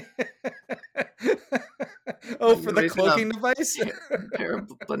 For the cloaking device, pair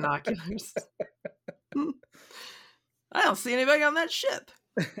of binoculars. I don't see anybody on that ship.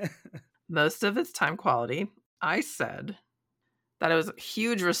 Most of its time quality, I said that it was a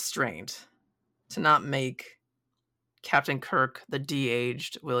huge restraint to not make Captain Kirk the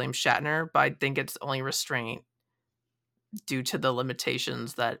de-aged William Shatner, but I think it's only restraint due to the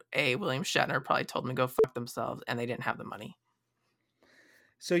limitations that William Shatner probably told them to go fuck themselves, and they didn't have the money.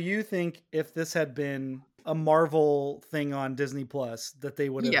 So you think if this had been a Marvel thing on Disney Plus, that they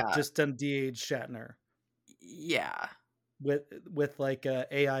would have just done de-aged Shatner? Yeah. With like a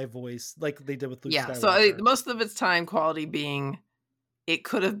AI voice, like they did with Luke Skywalker. Yeah, so most of its time quality being, it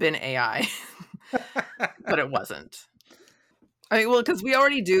could have been AI, but it wasn't. I mean, well, because we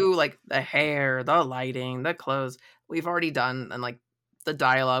already do like the hair, the lighting, the clothes. We've already done, and like the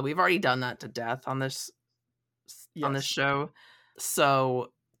dialogue, we've already done that to death on this show.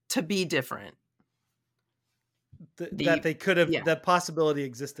 So to be different, that they could have, that possibility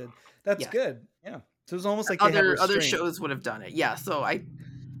existed. That's good. Yeah. So it was almost like other shows would have done it. Yeah. So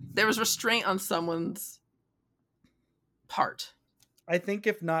there was restraint on someone's part. I think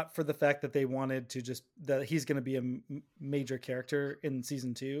if not for the fact that they wanted to that he's going to be a major character in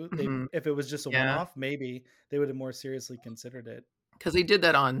season 2, if it was just a one-off, maybe they would have more seriously considered it. Because they did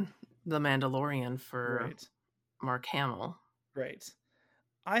that on The Mandalorian for Mark Hamill. Right.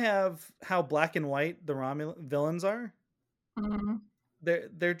 I have how black and white the Romulan villains are. Mm-hmm.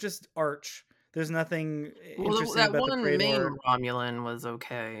 They're just arch. There's nothing interesting about the Praetor. That one main Romulan was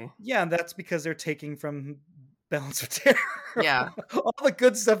okay. Yeah, that's because they're taking from Balance of Terror. Yeah. All the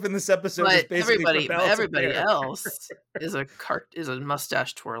good stuff in this episode is basically everybody else is a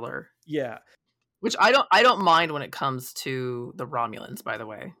mustache twirler. Yeah. Which I don't mind when it comes to the Romulans, by the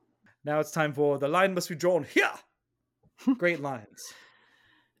way. Now it's time for the line must be drawn here. Great lines.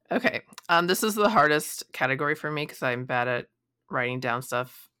 Okay. This is the hardest category for me because I'm bad at writing down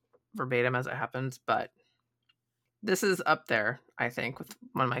stuff verbatim as it happens, but this is up there, I think, with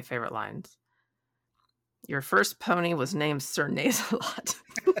one of my favorite lines. Your first pony was named Sir Nasalot.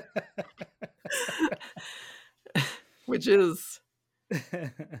 Which is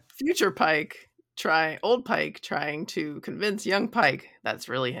future Pike old Pike trying to convince young Pike that's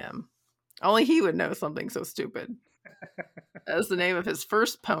really him. Only he would know something so stupid. As the name of his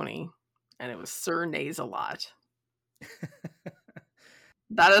first pony, and it was Sir Nays a lot.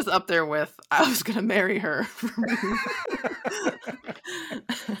 That is up there with I was gonna marry her.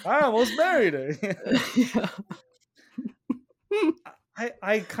 I almost married her. Yeah.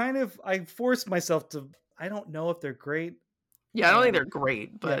 I forced myself to. I don't know if they're great. Yeah, I don't think they're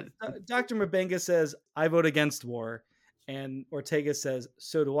great, but Dr. Mabenga says I vote against war, and Ortega says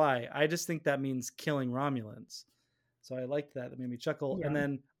so do I. I just think that means killing Romulans. So I liked that. That made me chuckle. Yeah. And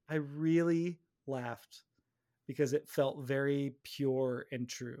then I really laughed because it felt very pure and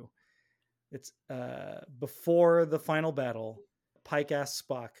true. It's before the final battle. Pike asks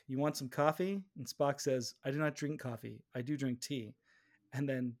Spock, "You want some coffee?" And Spock says, "I do not drink coffee. I do drink tea." And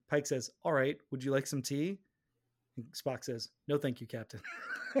then Pike says, "All right, would you like some tea?" And Spock says, "No, thank you, Captain."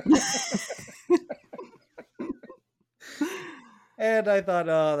 And I thought,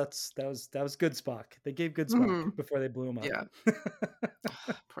 oh, that was good Spock. They gave good Spock before they blew him up. Yeah.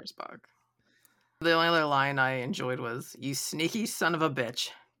 Poor Spock. The only other line I enjoyed was, "You sneaky son of a bitch."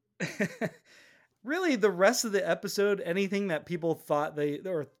 Really, the rest of the episode, anything that people thought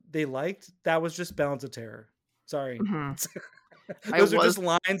they liked, that was just Balance of Terror. Sorry. Those are just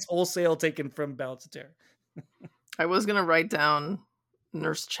lines wholesale taken from Balance of Terror. I was going to write down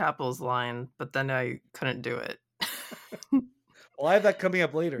Nurse Chapel's line, but then I couldn't do it. Well, I have that coming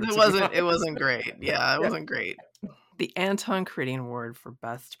up later. It wasn't great. Yeah, it wasn't great. The Anton Critting Award for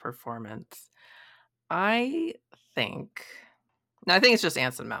Best Performance. I think it's just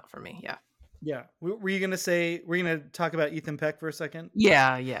Anson Mount for me. Yeah. Yeah. Were you going to talk about Ethan Peck for a second?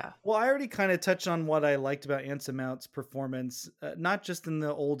 Yeah. Well, I already kind of touched on what I liked about Anson Mount's performance, not just in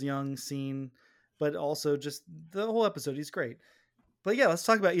the old young scene, but also just the whole episode. He's great. But yeah, let's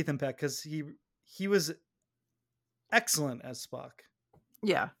talk about Ethan Peck because he was excellent as Spock.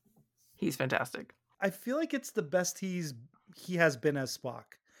 Yeah. He's fantastic. I feel like it's the best he has been as Spock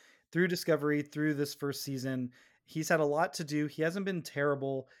through Discovery, through this first season. He's had a lot to do. He hasn't been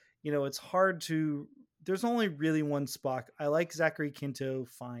terrible. You know, it's hard to, there's only really one Spock. I like Zachary Quinto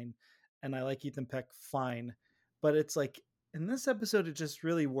fine, and I like Ethan Peck fine, but it's like in this episode, it just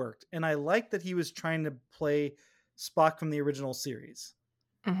really worked. And I like that he was trying to play Spock from the original series.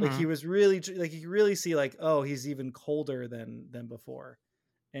 Like he was really, like you really see like, oh, he's even colder than before.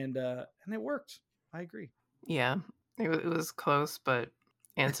 And it worked. I agree. Yeah, it was close, but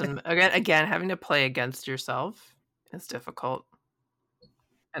Anson, again, having to play against yourself is difficult.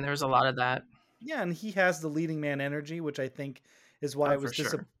 And there's a lot of that. Yeah, and he has the leading man energy, which I think is why it was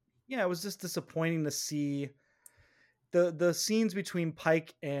it was just disappointing to see the scenes between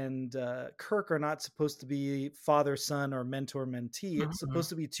Pike and Kirk are not supposed to be father son or mentor mentee. It's supposed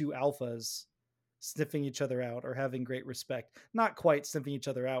to be two alphas sniffing each other out or having great respect. Not quite sniffing each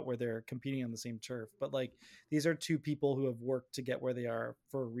other out where they're competing on the same turf, but like these are two people who have worked to get where they are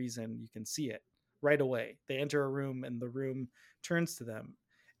for a reason. You can see it right away. They enter a room and the room turns to them.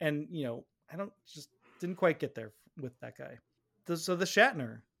 And, you know, didn't quite get there with that guy. So the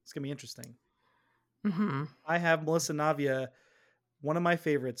Shatner, it's going to be interesting. I have Melissa Navia, one of my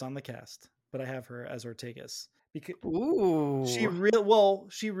favorites on the cast, but I have her as Ortegas. Because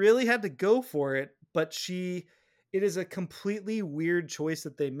she really had to go for it, but it is a completely weird choice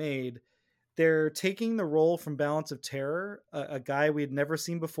that they made. They're taking the role from Balance of Terror, a guy we had never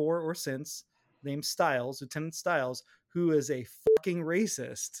seen before or since, named Styles, Lieutenant Styles, who is a fucking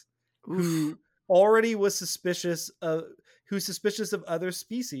racist, who already was suspicious of other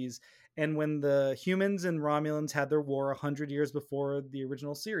species. And when the humans and Romulans had their war 100 years before the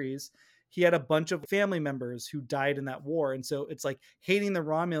original series, he had a bunch of family members who died in that war. And so it's like hating the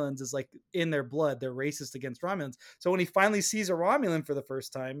Romulans is like in their blood. They're racist against Romulans. So when he finally sees a Romulan for the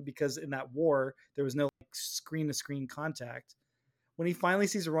first time, because in that war, there was no screen to screen contact. When he finally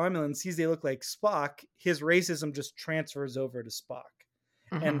sees a Romulan, sees they look like Spock, his racism just transfers over to Spock.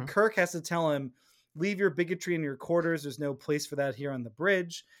 And Kirk has to tell him, leave your bigotry in your quarters. There's no place for that here on the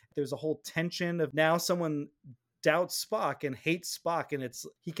bridge. There's a whole tension of now someone doubts Spock and hates Spock, and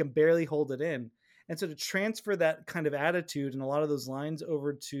he can barely hold it in. And so to transfer that kind of attitude and a lot of those lines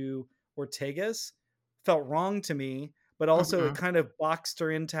over to Ortegas felt wrong to me, but also it kind of boxed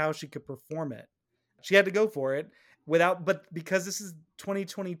her into how she could perform it. She had to go for it but because this is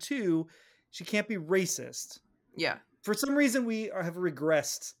 2022, she can't be racist. Yeah. For some reason, we have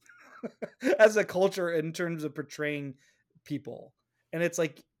regressed as a culture in terms of portraying people. And it's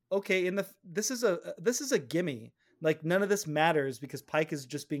like, okay, this is a gimme. Like none of this matters because Pike is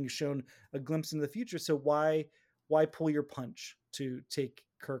just being shown a glimpse into the future. So why pull your punch to take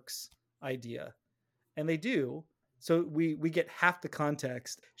Kirk's idea? And they do. So we get half the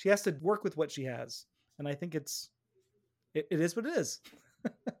context. She has to work with what she has. And I think it is what it is.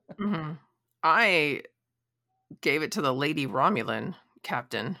 I gave it to the Lady Romulan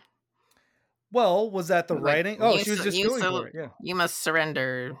captain. Well, was that the writing? She was just going for it. Yeah. You must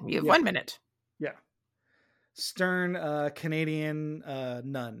surrender. You have 1 minute. Yeah. Stern Canadian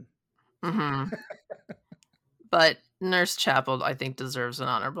nun. Mm-hmm. But Nurse Chapel, I think, deserves an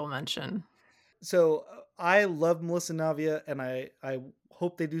honorable mention. So I love Melissa Navia, and I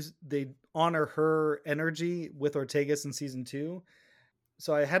hope they honor her energy with Ortegas in season 2.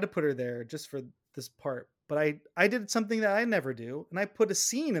 So I had to put her there just for this part. But I did something that I never do, and I put a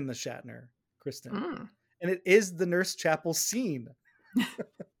scene in the Shatner, Kristen. And it is the Nurse Chapel scene.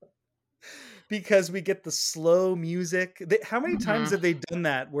 Because we get the slow music. How many times have they done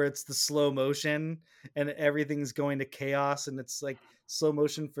that where it's the slow motion and everything's going to chaos, and it's like slow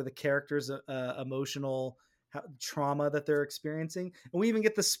motion for the characters' emotional trauma that they're experiencing? And we even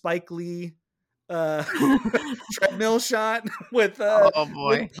get the Spike Lee treadmill shot with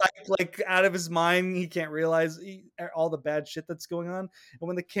with Pike, like out of his mind. He can't realize all the bad shit that's going on. And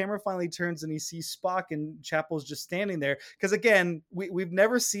when the camera finally turns and he sees Spock and Chapel's just standing there, because again, we've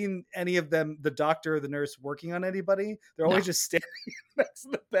never seen any of them, the doctor or the nurse, working on anybody. They're always just standing next to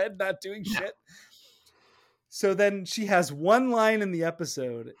the bed, not doing shit. So then she has one line in the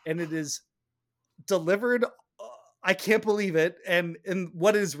episode, and it is delivered. I can't believe it. And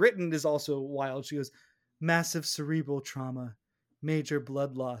what is written is also wild. She goes, massive cerebral trauma, major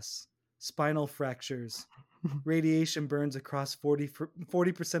blood loss, spinal fractures, radiation burns across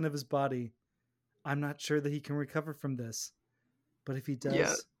 40% of his body. I'm not sure that he can recover from this, but if he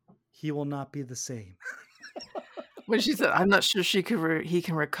does, he will not be the same. When she said, I'm not sure he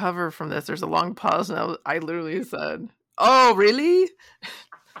can recover from this, there's a long pause, and I literally said, oh, really?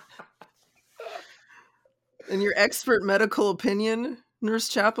 In your expert medical opinion, Nurse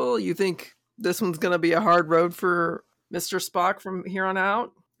Chapel, you think this one's going to be a hard road for Mr. Spock from here on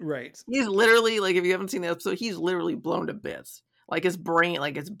out? Right. He's literally, like, if you haven't seen the episode, he's literally blown to bits. Like, his brain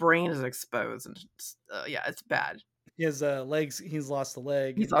is exposed. And it's bad. His legs, he's lost a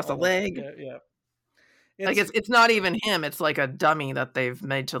leg. He's lost a leg. Yeah. It's not even him. It's like a dummy that they've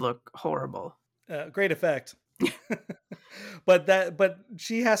made to look horrible. Great effect. But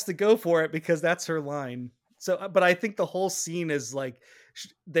she has to go for it because that's her line. So, but I think the whole scene is like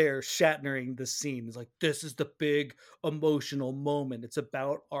they're Shatnering the scene. It's like, this is the big emotional moment. It's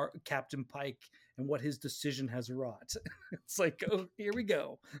about our Captain Pike and what his decision has wrought. It's like, oh, here we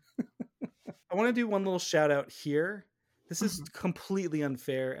go. I want to do one little shout out here. This is completely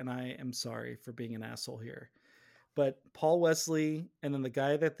unfair, and I am sorry for being an asshole here. But Paul Wesley, and then the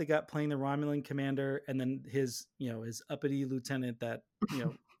guy that they got playing the Romulan commander, and then his uppity lieutenant that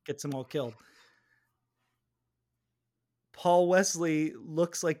gets them all killed. Paul Wesley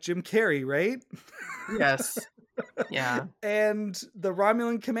looks like Jim Carrey, right? Yes. Yeah. And the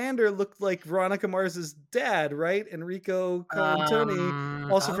Romulan commander looked like Veronica Mars's dad, right? Enrico Colantoni,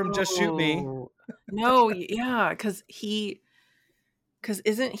 also from Just Shoot Me. No, yeah, because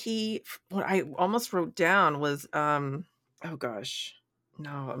isn't he, what I almost wrote down was, oh gosh.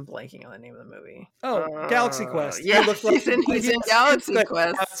 No, I'm blanking on the name of the movie. Oh, Galaxy Quest. Yeah, he's in Galaxy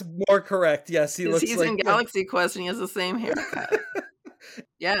Quest. That's more correct. Yes, he's in Galaxy Quest, and he has the same haircut.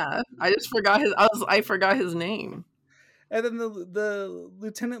 Yeah, I just forgot I forgot his name. And then the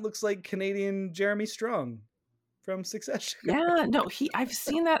lieutenant looks like Canadian Jeremy Strong from Succession. Yeah, no, I've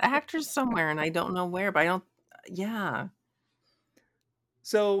seen that actor somewhere, and I don't know where, but I don't. Yeah.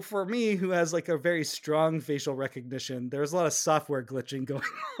 So for me, who has like a very strong facial recognition, there's a lot of software glitching going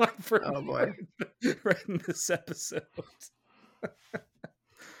on right in this episode.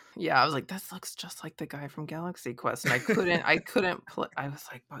 Yeah, I was like, that looks just like the guy from Galaxy Quest, and I couldn't play. I was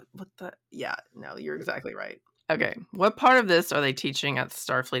like, what the? Yeah, no, you're exactly right. Okay, what part of this are they teaching at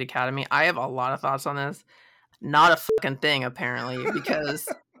Starfleet Academy? I have a lot of thoughts on this. Not a fucking thing, apparently, because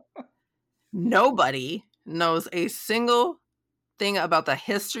nobody knows a single thing about the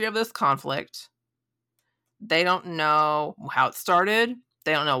history of this conflict. They don't know how it started.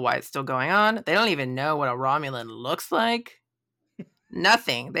 They don't know why it's still going on. They don't even know what a Romulan looks like.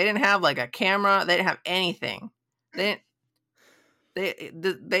 Nothing. They didn't have like a camera. They didn't have anything. They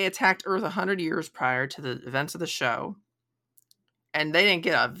attacked Earth 100 years prior to the events of the show, and they didn't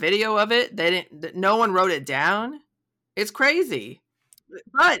get a video of it. No one wrote it down. It's crazy.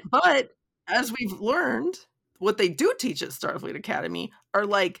 But as we've learned, what they do teach at Starfleet Academy are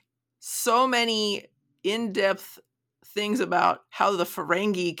like so many in-depth things about how the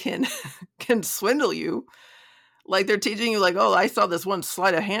Ferengi can swindle you. Like they're teaching you like, oh, I saw this one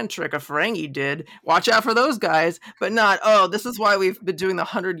sleight of hand trick a Ferengi did. Watch out for those guys. But not, oh, this is why we've been doing the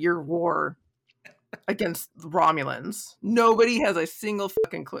 100-year war against the Romulans. Nobody has a single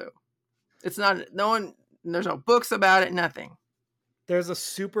fucking clue. It's not, no one, there's no books about it, nothing. There's a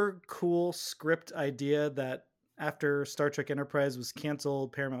super cool script idea that after Star Trek Enterprise was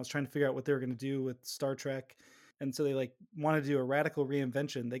canceled, Paramount was trying to figure out what they were going to do with Star Trek. And so they like wanted to do a radical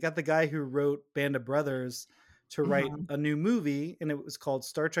reinvention. They got the guy who wrote Band of Brothers to write a new movie, and it was called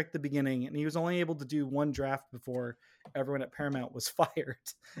Star Trek: The Beginning. And he was only able to do one draft before everyone at Paramount was fired,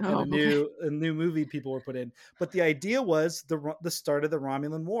 and a new movie people were put in. But the idea was the start of the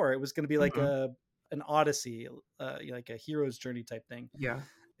Romulan War. It was going to be like an Odyssey, like a hero's journey type thing. Yeah.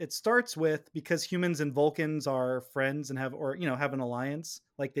 It starts with, because humans and Vulcans are friends and have an alliance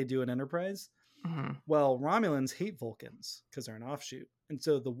like they do in Enterprise. Well, Romulans hate Vulcans because they're an offshoot. And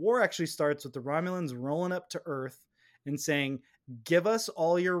so the war actually starts with the Romulans rolling up to Earth and saying, give us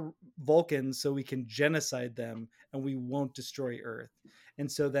all your Vulcans so we can genocide them and we won't destroy Earth. And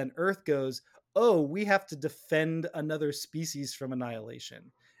so then Earth goes, oh, we have to defend another species from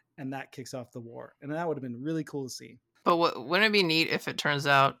annihilation. And that kicks off the war. And that would have been really cool to see. But wouldn't it be neat if it turns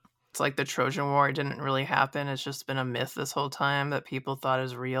out it's like the Trojan War, it didn't really happen, it's just been a myth this whole time that people thought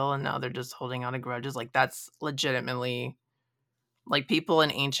is real, and now they're just holding on to grudges? Like, that's legitimately, like, people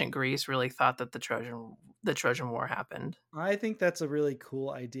in ancient Greece really thought that the Trojan War happened. I think that's a really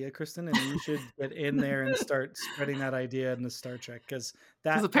cool idea, Kristen, and you should get in there and start spreading that idea in the Star Trek, because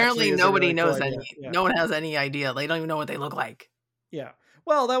apparently nobody knows no one has any idea. They don't even know what they look like. Yeah.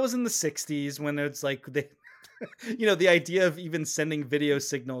 Well, that was in the 60s when it's like the idea of even sending video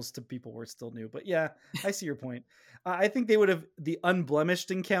signals to people were still new. But yeah, I see your point. I think they would have the unblemished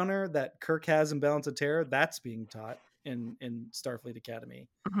encounter that Kirk has in Balance of Terror. That's being taught in Starfleet Academy.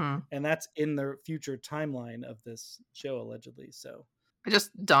 And that's in the future timeline of this show, allegedly. So it just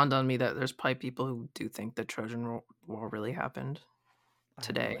dawned on me that there's probably people who do think the Trojan War really happened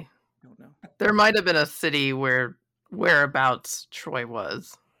today. I don't know. There might have been a city whereabouts Troy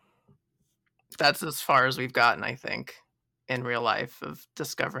was. That's as far as we've gotten, I think, in real life of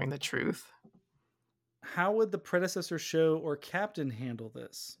discovering the truth. How would the predecessor show or Captain handle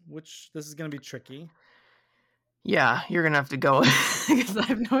this? This is going to be tricky. Yeah, you're going to have to go because I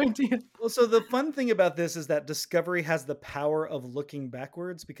have no idea. Well, so the fun thing about this is that Discovery has the power of looking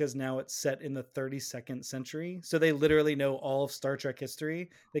backwards because now it's set in the 32nd century. So they literally know all of Star Trek history.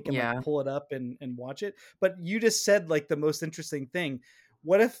 They can like, pull it up and watch it. But you just said like the most interesting thing.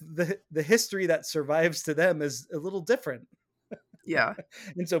 What if the history that survives to them is a little different? Yeah.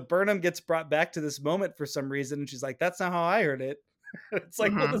 And so Burnham gets brought back to this moment for some reason. And she's like, that's not how I heard it. It's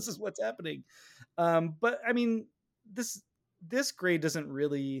like, well, this is what's happening. But I mean, this grade doesn't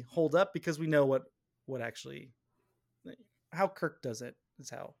really hold up because we know what actually, how Kirk does it is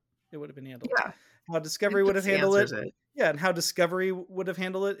how it would have been handled. Yeah. How Discovery would have handled it. Yeah. And how Discovery would have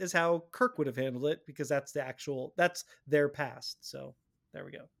handled it is how Kirk would have handled it, because that's their past. So there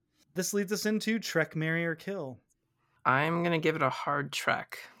we go. This leads us into Trek, Marry or Kill. I'm going to give it a hard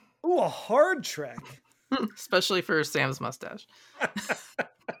Trek. Ooh, a hard Trek. Especially for Sam's mustache.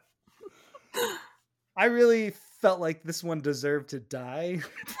 I really felt like this one deserved to die.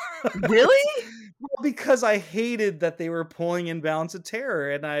 Really? Well, because I hated that they were pulling in Balance of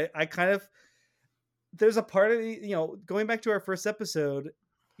Terror. And I kind of, there's a part of me, going back to our first episode,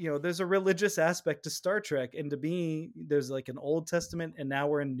 there's a religious aspect to Star Trek. And to me, there's like an Old Testament and now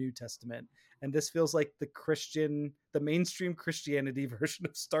we're in New Testament. And this feels like the mainstream Christianity version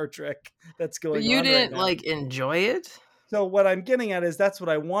of Star Trek that's going on. But you didn't like enjoy it? So what I'm getting at is that's what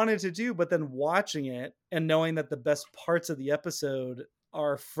I wanted to do, but then watching it and knowing that the best parts of the episode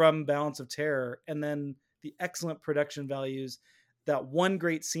are from Balance of Terror, and then the excellent production values, that one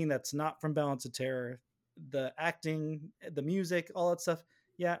great scene that's not from Balance of Terror, the acting, the music, all that stuff.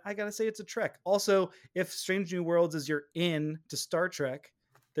 Yeah, I gotta say it's a Trek. Also, if Strange New Worlds is your in to Star Trek,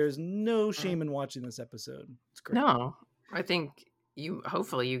 there's no shame in watching this episode. It's great. No, I think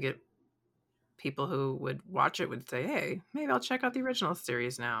hopefully you get people who would watch it would say, hey, maybe I'll check out the original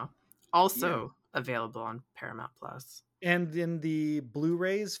series now. Also available on Paramount Plus. And in the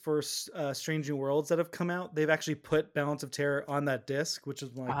Blu-rays for Strange New Worlds that have come out, they've actually put Balance of Terror on that disc, which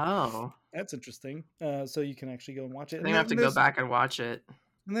is like, oh, that's interesting. So you can actually go and watch it. I think I have to go back and watch it.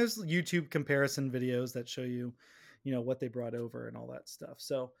 And there's YouTube comparison videos that show you, what they brought over and all that stuff.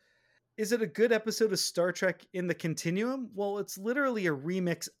 So is it a good episode of Star Trek in the continuum? Well, it's literally a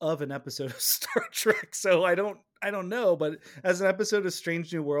remix of an episode of Star Trek. So I don't know, but as an episode of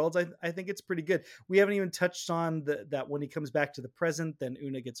Strange New Worlds, I think it's pretty good. We haven't even touched on that when he comes back to the present, then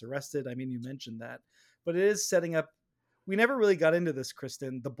Una gets arrested. I mean, you mentioned that, but it is setting up. We never really got into this,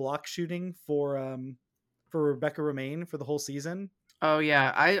 Kristen, the block shooting for Rebecca Romaine for the whole season. Oh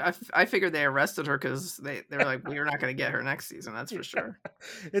yeah, I figured they arrested her because they were like, we're not going to get her next season. That's for sure.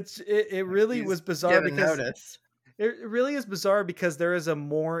 It really was bizarre because notice. It really is bizarre because there is a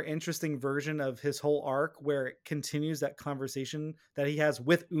more interesting version of his whole arc where it continues that conversation that he has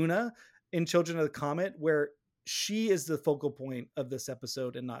with Una in Children of the Comet, where she is the focal point of this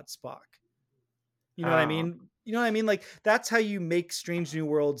episode and not Spock. You know what I mean? You know what I mean? Like, that's how you make Strange New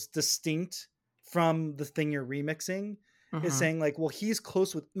Worlds distinct from the thing you're remixing. Is saying like, well, he's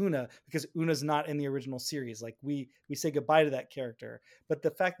close with Una because Una's not in the original series. Like we say goodbye to that character. But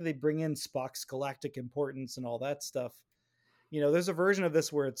the fact that they bring in Spock's galactic importance and all that stuff, you know, there's a version of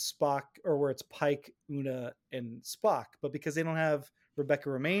this where it's Spock or where it's Pike, Una, and Spock. But because they don't have Rebecca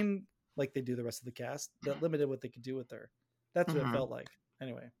Romaine like they do the rest of the cast, that limited what they could do with her. That's what it felt like.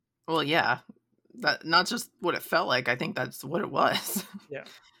 Anyway. Well, yeah, that not just what it felt like. I think that's what it was. Yeah.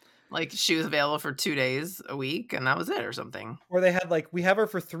 Like she was available for 2 days a week and that was it or something. Or they had like, we have her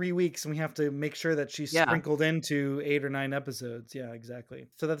for 3 weeks and we have to make sure that she's sprinkled into 8 or 9 episodes. Yeah, exactly.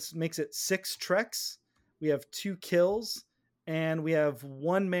 So that makes it 6 Treks. We have 2 kills and we have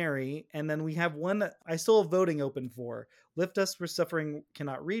 1 Mary. And then we have 1 that I still have voting open for. Lift Us for Suffering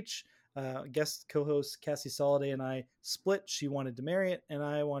Cannot Reach. Guest co-host Cassie Soliday and I split. She wanted to marry it and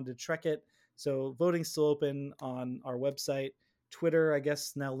I wanted to trek it. So voting's still open on our website. Twitter, I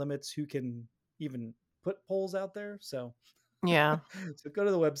guess, now limits who can even put polls out there. So yeah. So go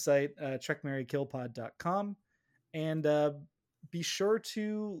to the website, trekmarrykillpod.com, and be sure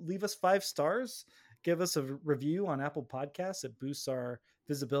to leave us 5 stars. Give us a review on Apple Podcasts. It boosts our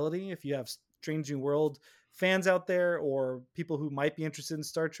visibility. If you have Strange New World fans out there or people who might be interested in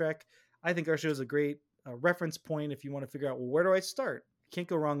Star Trek, I think our show is a great reference point if you want to figure out, well, where do I start? You can't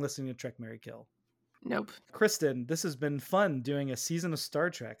go wrong listening to Trek, Marry, Kill. Nope. Kristen, this has been fun doing a season of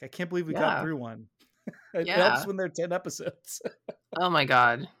Star Trek. I can't believe we got through one. It helps when there are 10 episodes. Oh my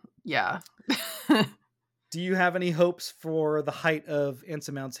God. Yeah. Do you have any hopes for the height of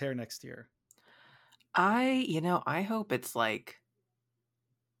Anson Mount's hair next year? I hope it's like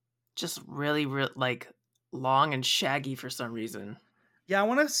just really like long and shaggy for some reason. Yeah, I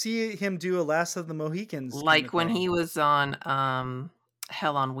want to see him do a Last of the Mohicans. Like when he was on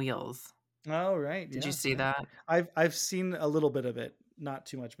Hell on Wheels. Oh, right. Did you see that? I've seen a little bit of it, not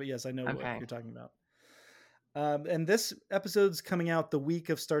too much, but yes, I know what you're talking about. And this episode's coming out the week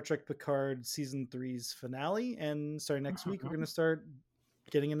of Star Trek Picard Season 3's finale. And starting next week, we're going to start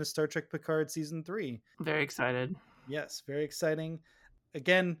getting into Star Trek Picard Season 3. Very excited. Yes, very exciting.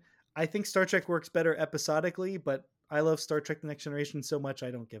 Again, I think Star Trek works better episodically, but I love Star Trek The Next Generation so much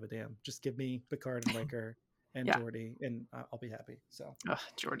I don't give a damn. Just give me Picard and Riker and Geordi, and I'll be happy. So,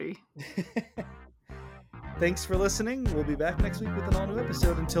 Geordi. Thanks for listening. We'll be back next week with an all-new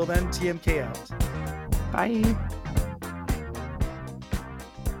episode. Until then, TMK out. Bye.